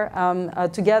there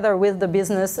together with the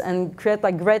business and create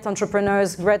like great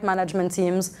entrepreneurs, great management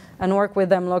teams, and work with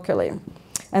them locally.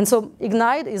 And so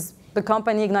Ignite is the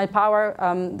company, Ignite Power,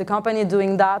 the company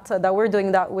doing that, that we're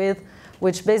doing that with,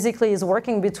 which basically is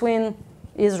working between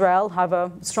Israel, have a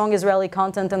strong Israeli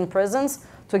content and presence,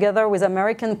 together with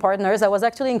American partners. I was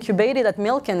actually incubated at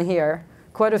Milken here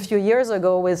quite a few years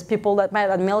ago with people that met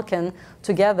at Milken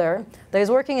together. That is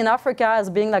working in Africa as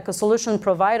being like a solution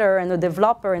provider and a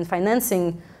developer and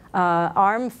financing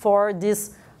arm for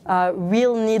this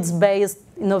real needs-based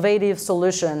innovative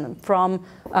solution, from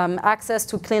access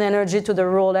to clean energy to the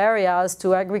rural areas,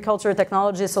 to agriculture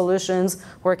technology solutions,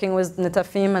 working with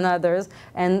Netafim and others,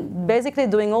 and basically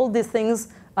doing all these things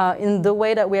in the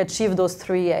way that we achieve those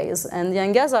 3 A's. And the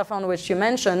Angaza Fund, which you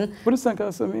mentioned. What does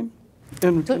Angaza mean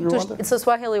in Rwanda? It's a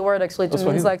Swahili word, actually. It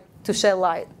means like to shed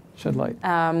light. Shed light.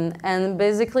 And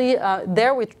basically,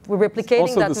 there we're replicating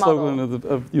also that model. Also the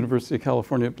slogan of University of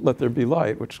California, "Let there be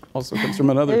light," which also comes from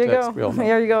another text we all know.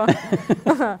 Here you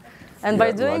go. And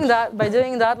by doing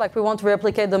that, like we want to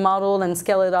replicate the model and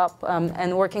scale it up,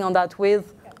 and working on that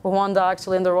with Rwanda,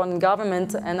 actually, and the Rwandan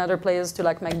government and other players to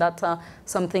like make that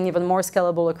something even more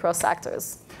scalable across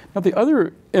sectors. Now, the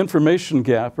other information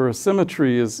gap or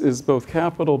asymmetry is both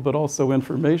capital but also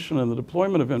information and the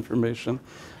deployment of information.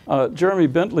 Jeremy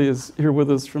Bentley is here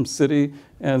with us from Citi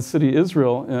and Citi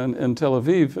Israel in Tel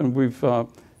Aviv, and we've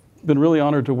been really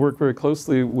honored to work very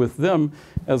closely with them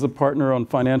as a partner on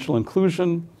financial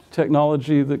inclusion,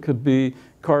 technology that could be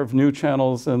carve new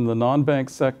channels in the non-bank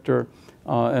sector,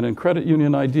 and in credit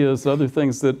union ideas, other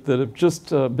things that have just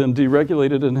been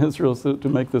deregulated in Israel to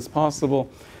make this possible.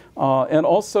 And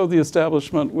also the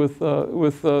establishment with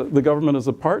the government as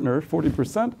a partner,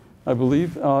 40%, I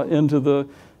believe, into the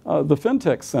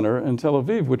FinTech Center in Tel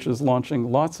Aviv, which is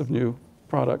launching lots of new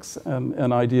products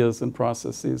and ideas and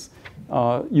processes.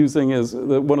 Using as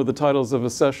one of the titles of a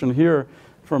session here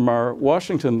from our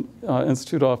Washington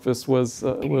Institute office was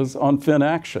on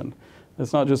FinAction.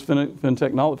 It's not just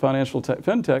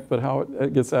fintech, but how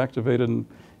it gets activated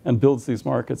and builds these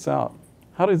markets out.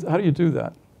 How do you do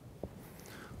that?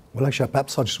 Well, actually,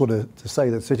 perhaps I just wanted to say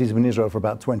that Citi's been in Israel for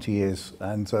about 20 years,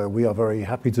 and we are very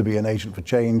happy to be an agent for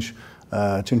change,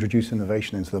 to introduce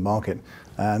innovation into the market.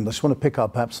 And I just want to pick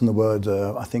up perhaps on the word,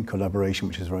 I think, collaboration,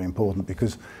 which is very important,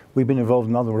 because we've been involved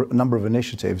in a number of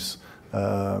initiatives,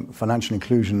 financial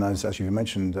inclusion, as you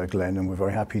mentioned, Glenn, and we're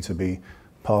very happy to be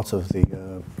part of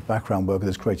the background work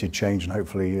that's created change, and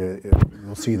hopefully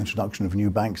we'll see the introduction of new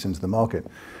banks into the market.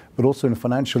 But also in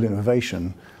financial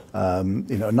innovation, a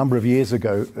number of years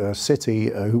ago, Citi,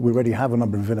 we already have a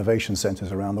number of innovation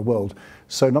centers around the world.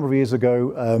 So a number of years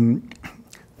ago,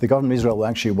 the government of Israel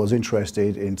actually was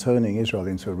interested in turning Israel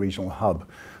into a regional hub.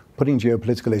 Putting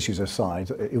geopolitical issues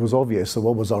aside, it was obvious that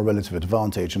what was our relative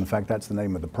advantage, and in fact that's the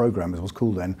name of the program, as it was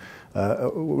called then,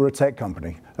 we're a tech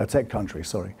country. At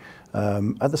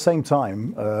the same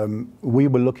time, we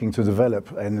were looking to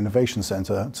develop an innovation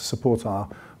center to support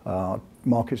our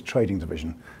markets trading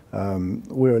division.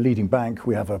 We're a leading bank.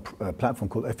 We have a platform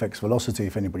called FX Velocity,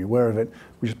 if anybody aware of it,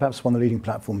 which is perhaps one of the leading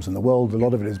platforms in the world. A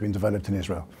lot of it has been developed in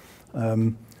Israel.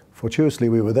 Fortuitously,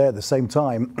 we were there at the same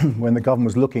time when the government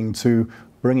was looking to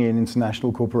bring in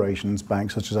international corporations,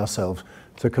 banks such as ourselves,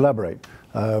 to collaborate.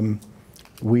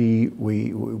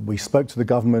 We spoke to the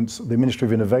government, the Ministry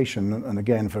of Innovation, and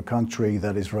again, for a country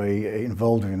that is very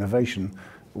involved in innovation,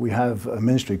 we have a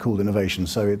ministry called Innovation,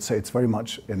 so it's very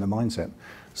much in the mindset.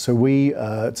 So we,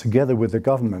 together with the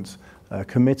government,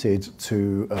 committed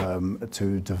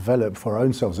to develop for our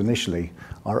own selves initially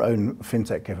our own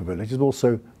fintech capabilities, but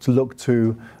also to look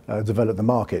to develop the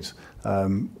market.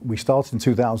 We started in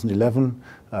 2011.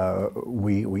 I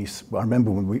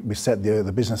remember when we set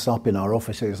the business up in our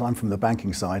offices. I'm from the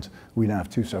banking side. We now have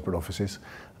 2 separate offices.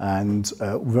 And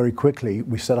very quickly,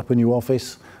 we set up a new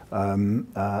office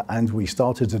and we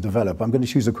started to develop. I'm going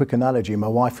to use a quick analogy. My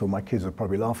wife or my kids will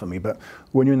probably laugh at me, but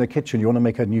when you're in the kitchen, you want to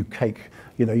make a new cake.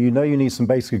 You know you need some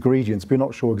basic ingredients, but you're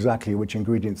not sure exactly which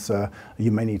ingredients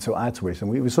you may need to add to it. And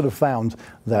we sort of found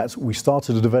that we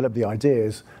started to develop the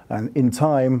ideas, and in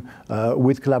time,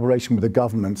 with collaboration with the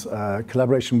government,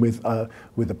 collaboration with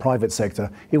the private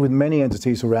sector, with many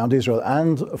entities around Israel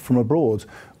and from abroad,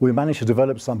 we managed to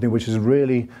develop something which has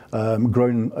really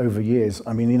grown over years.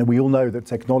 I mean, we all know that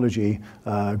technology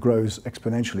grows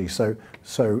exponentially.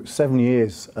 So 7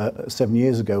 years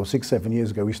ago, or 6, 7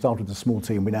 years ago, we started with a small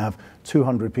team. We now have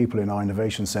 200 people in our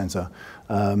innovation center,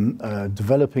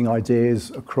 developing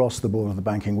ideas across the board of the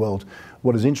banking world.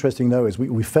 What is interesting, though, is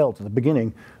we felt at the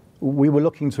beginning we were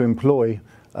looking to employ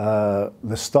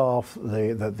the staff,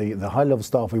 the high-level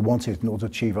staff we wanted in order to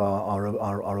achieve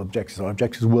our objectives. Our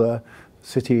objectives were,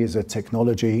 Citi is a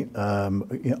technology.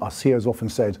 Our CEO has often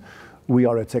said, we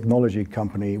are a technology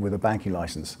company with a banking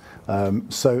license.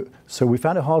 So we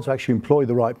found it hard to actually employ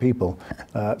the right people.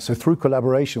 So through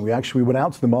collaboration, we actually went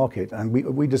out to the market and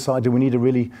we decided we need to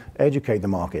really educate the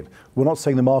market. We're not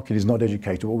saying the market is not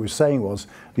educated. What we were saying was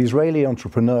the Israeli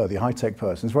entrepreneur, the high-tech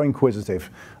person, is very inquisitive.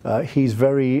 He's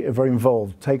very, very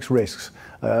involved, takes risks.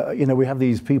 We have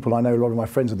these people, I know a lot of my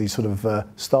friends are these sort of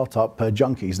startup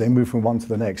junkies. They move from one to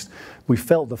the next. We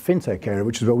felt the fintech area,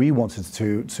 which is where we wanted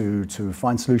to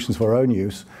find solutions for our own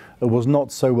use, was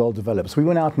not so well developed. So we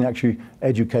went out and actually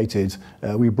educated.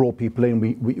 We brought people in.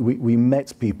 We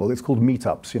met people. It's called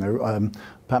meetups.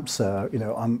 Perhaps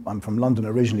I'm from London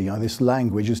originally. This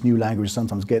new language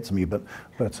sometimes gets me. But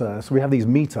so we have these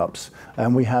meetups,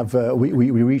 and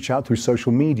we reach out through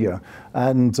social media,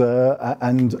 and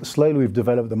slowly we've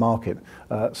developed the market.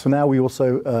 So now we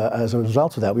also, as a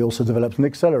result of that, we also developed an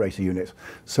accelerator unit.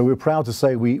 So we're proud to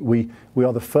say we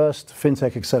are the first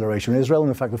fintech accelerator in Israel, and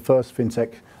in fact the first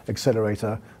fintech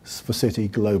accelerator for Citi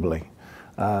globally.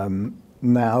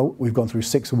 Now we've gone through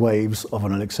 6 waves of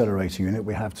an accelerator unit.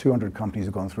 We have 200 companies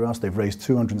have gone through us. They've raised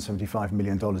 $275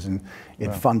 million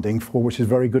in funding, which is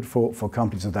very good for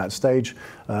companies at that stage.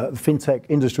 The fintech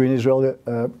industry in Israel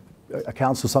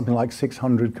accounts for something like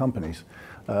 600 companies.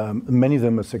 Many of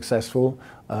them are successful,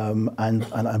 and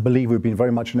I believe we've been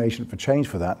very much an agent for change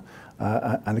for that.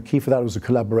 And the key for that was a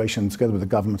collaboration together with the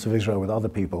government of Israel with other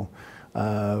people.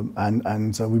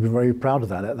 And we've been very proud of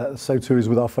that. So too is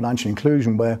with our financial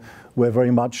inclusion, where we're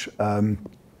very much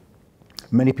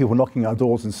many people knocking our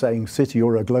doors and saying, Citi,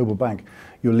 you're a global bank,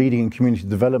 you're leading in community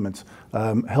development,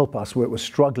 help us, we're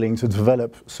struggling to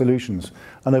develop solutions.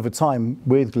 And over time,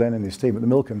 with Glenn and his team at the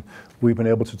Milken, we've been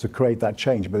able to create that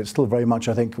change, but it's still very much,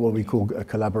 I think, what we call a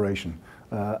collaboration.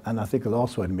 And I think the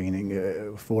last word,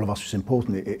 meaning for all of us, what's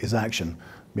important is action,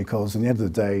 because in the end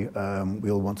of the day, we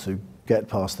all want to get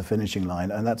past the finishing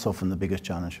line, and that's often the biggest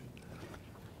challenge.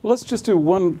 Let's just do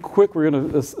one quick, we're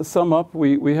going to sum up.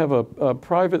 We have a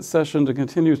private session to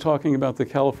continue talking about the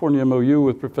California MOU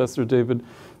with Professor David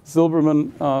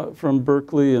Zilberman from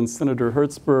Berkeley and Senator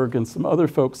Hertzberg and some other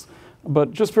folks.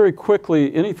 But just very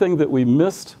quickly, anything that we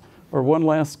missed or one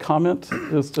last comment?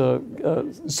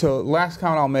 So last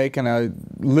comment I'll make, and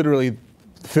literally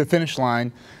finish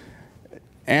line.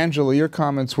 Angela, your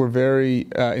comments were very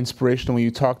inspirational when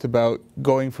you talked about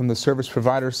going from the service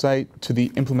provider side to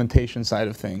the implementation side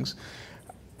of things.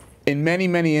 In many,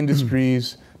 many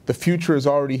industries, the future is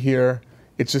already here.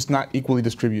 It's just not equally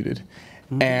distributed.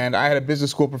 And I had a business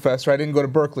school professor, I didn't go to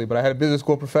Berkeley, but I had a business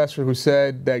school professor who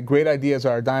said that great ideas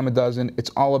are a dime a dozen. It's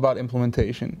all about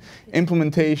implementation.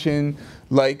 Implementation,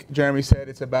 like Jeremy said,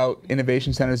 it's about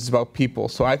innovation centers, it's about people.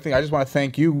 So I just want to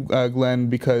thank you, Glenn,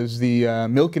 because the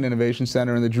Milken Innovation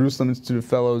Center and the Jerusalem Institute of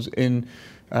Fellows in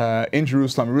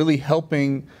Jerusalem are really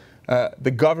helping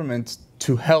the government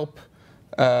to help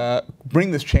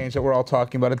bring this change that we're all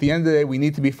talking about. At the end of the day, we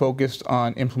need to be focused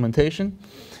on implementation.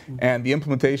 And the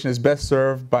implementation is best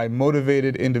served by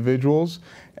motivated individuals.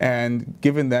 And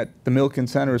given that the Milken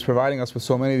Center is providing us with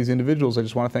so many of these individuals, I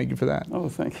just want to thank you for that. Oh,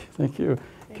 thank you.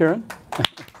 Karen?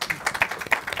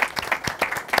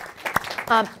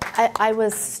 I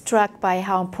was struck by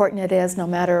how important it is, no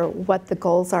matter what the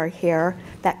goals are here,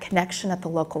 that connection at the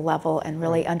local level and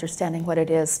really understanding what it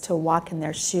is to walk in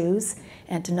their shoes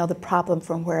and to know the problem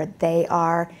from where they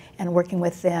are and working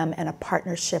with them in a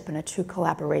partnership and a true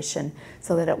collaboration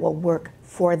so that it will work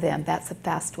for them. That's a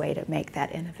fast way to make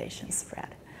that innovation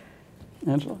spread.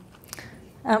 Angela?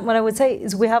 What I would say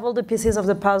is we have all the pieces of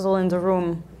the puzzle in the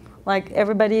room. Like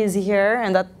everybody is here,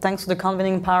 and that thanks to the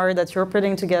convening power that you're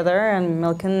putting together and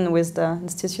Milken with the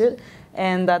institute,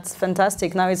 and that's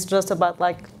fantastic. Now it's just about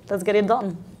like, let's get it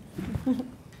done.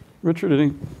 Richard,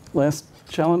 any last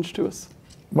challenge to us?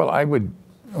 Well, I would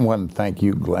want to thank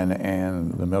you, Glenn,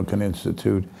 and the Milken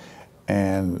Institute,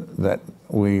 and that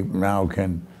we now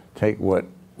can take what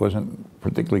wasn't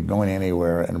particularly going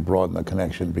anywhere and broaden the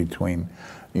connection between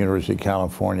University of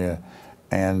California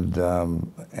and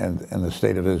the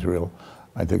State of Israel.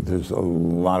 I think there's a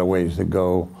lot of ways to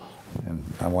go, and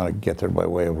I want to get there by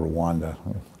way of Rwanda.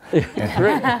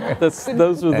 Great.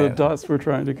 Those are the dots we're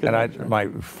trying to connect. And my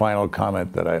final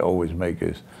comment that I always make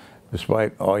is,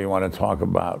 despite all you want to talk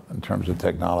about in terms of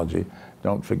technology,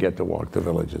 don't forget to walk the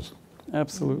villages.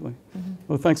 Absolutely.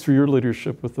 Well, thanks for your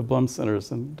leadership with the Blum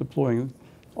Centers and deploying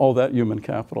all that human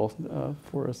capital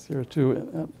for us here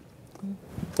too.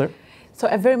 Claire? So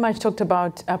I very much talked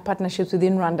about partnerships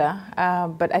within Rwanda,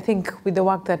 but I think with the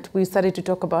work that we started to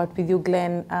talk about with you,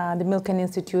 Glenn, the Milken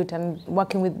Institute, and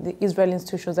working with the Israeli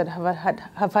institutions that have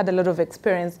had a lot of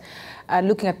experience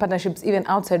looking at partnerships even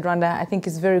outside Rwanda, I think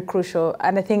is very crucial.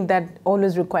 And I think that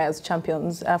always requires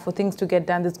champions. For things to get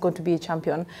done, there's got to be a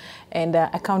champion. And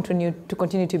I count on you to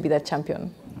continue to be that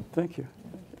champion. Thank you.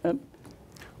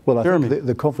 Well, I Jeremy. think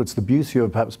the conference, the beauty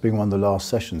of perhaps being one of the last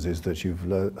sessions is that you've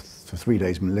for 3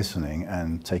 days been listening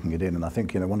and taking it in. And I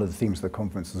think, one of the themes of the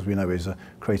conference, as we know, is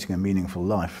creating a meaningful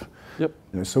life. Yep.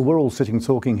 So we're all sitting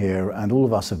talking here, and all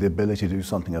of us have the ability to do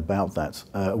something about that.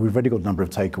 We've already got a number of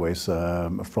takeaways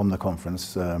from the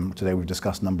conference. Today we've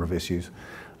discussed a number of issues.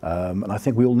 And I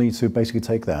think we all need to basically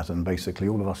take that, and basically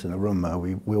all of us in the room,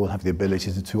 we all have the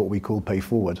ability to do what we call pay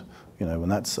forward.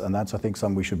 And that's I think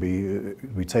something we should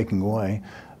be taking away.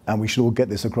 And we should all get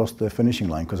this across the finishing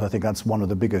line, because I think that's one of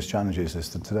the biggest challenges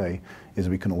today, is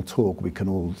we can all talk, we can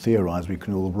all theorize, we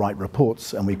can all write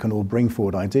reports, and we can all bring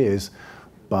forward ideas,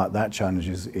 but that challenge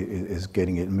is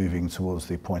getting it moving towards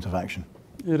the point of action.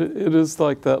 It is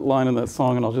like that line in that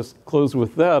song, and I'll just close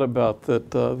with that, about that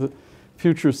the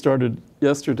future started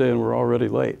yesterday and we're already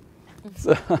late.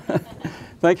 So,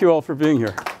 thank you all for being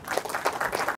here.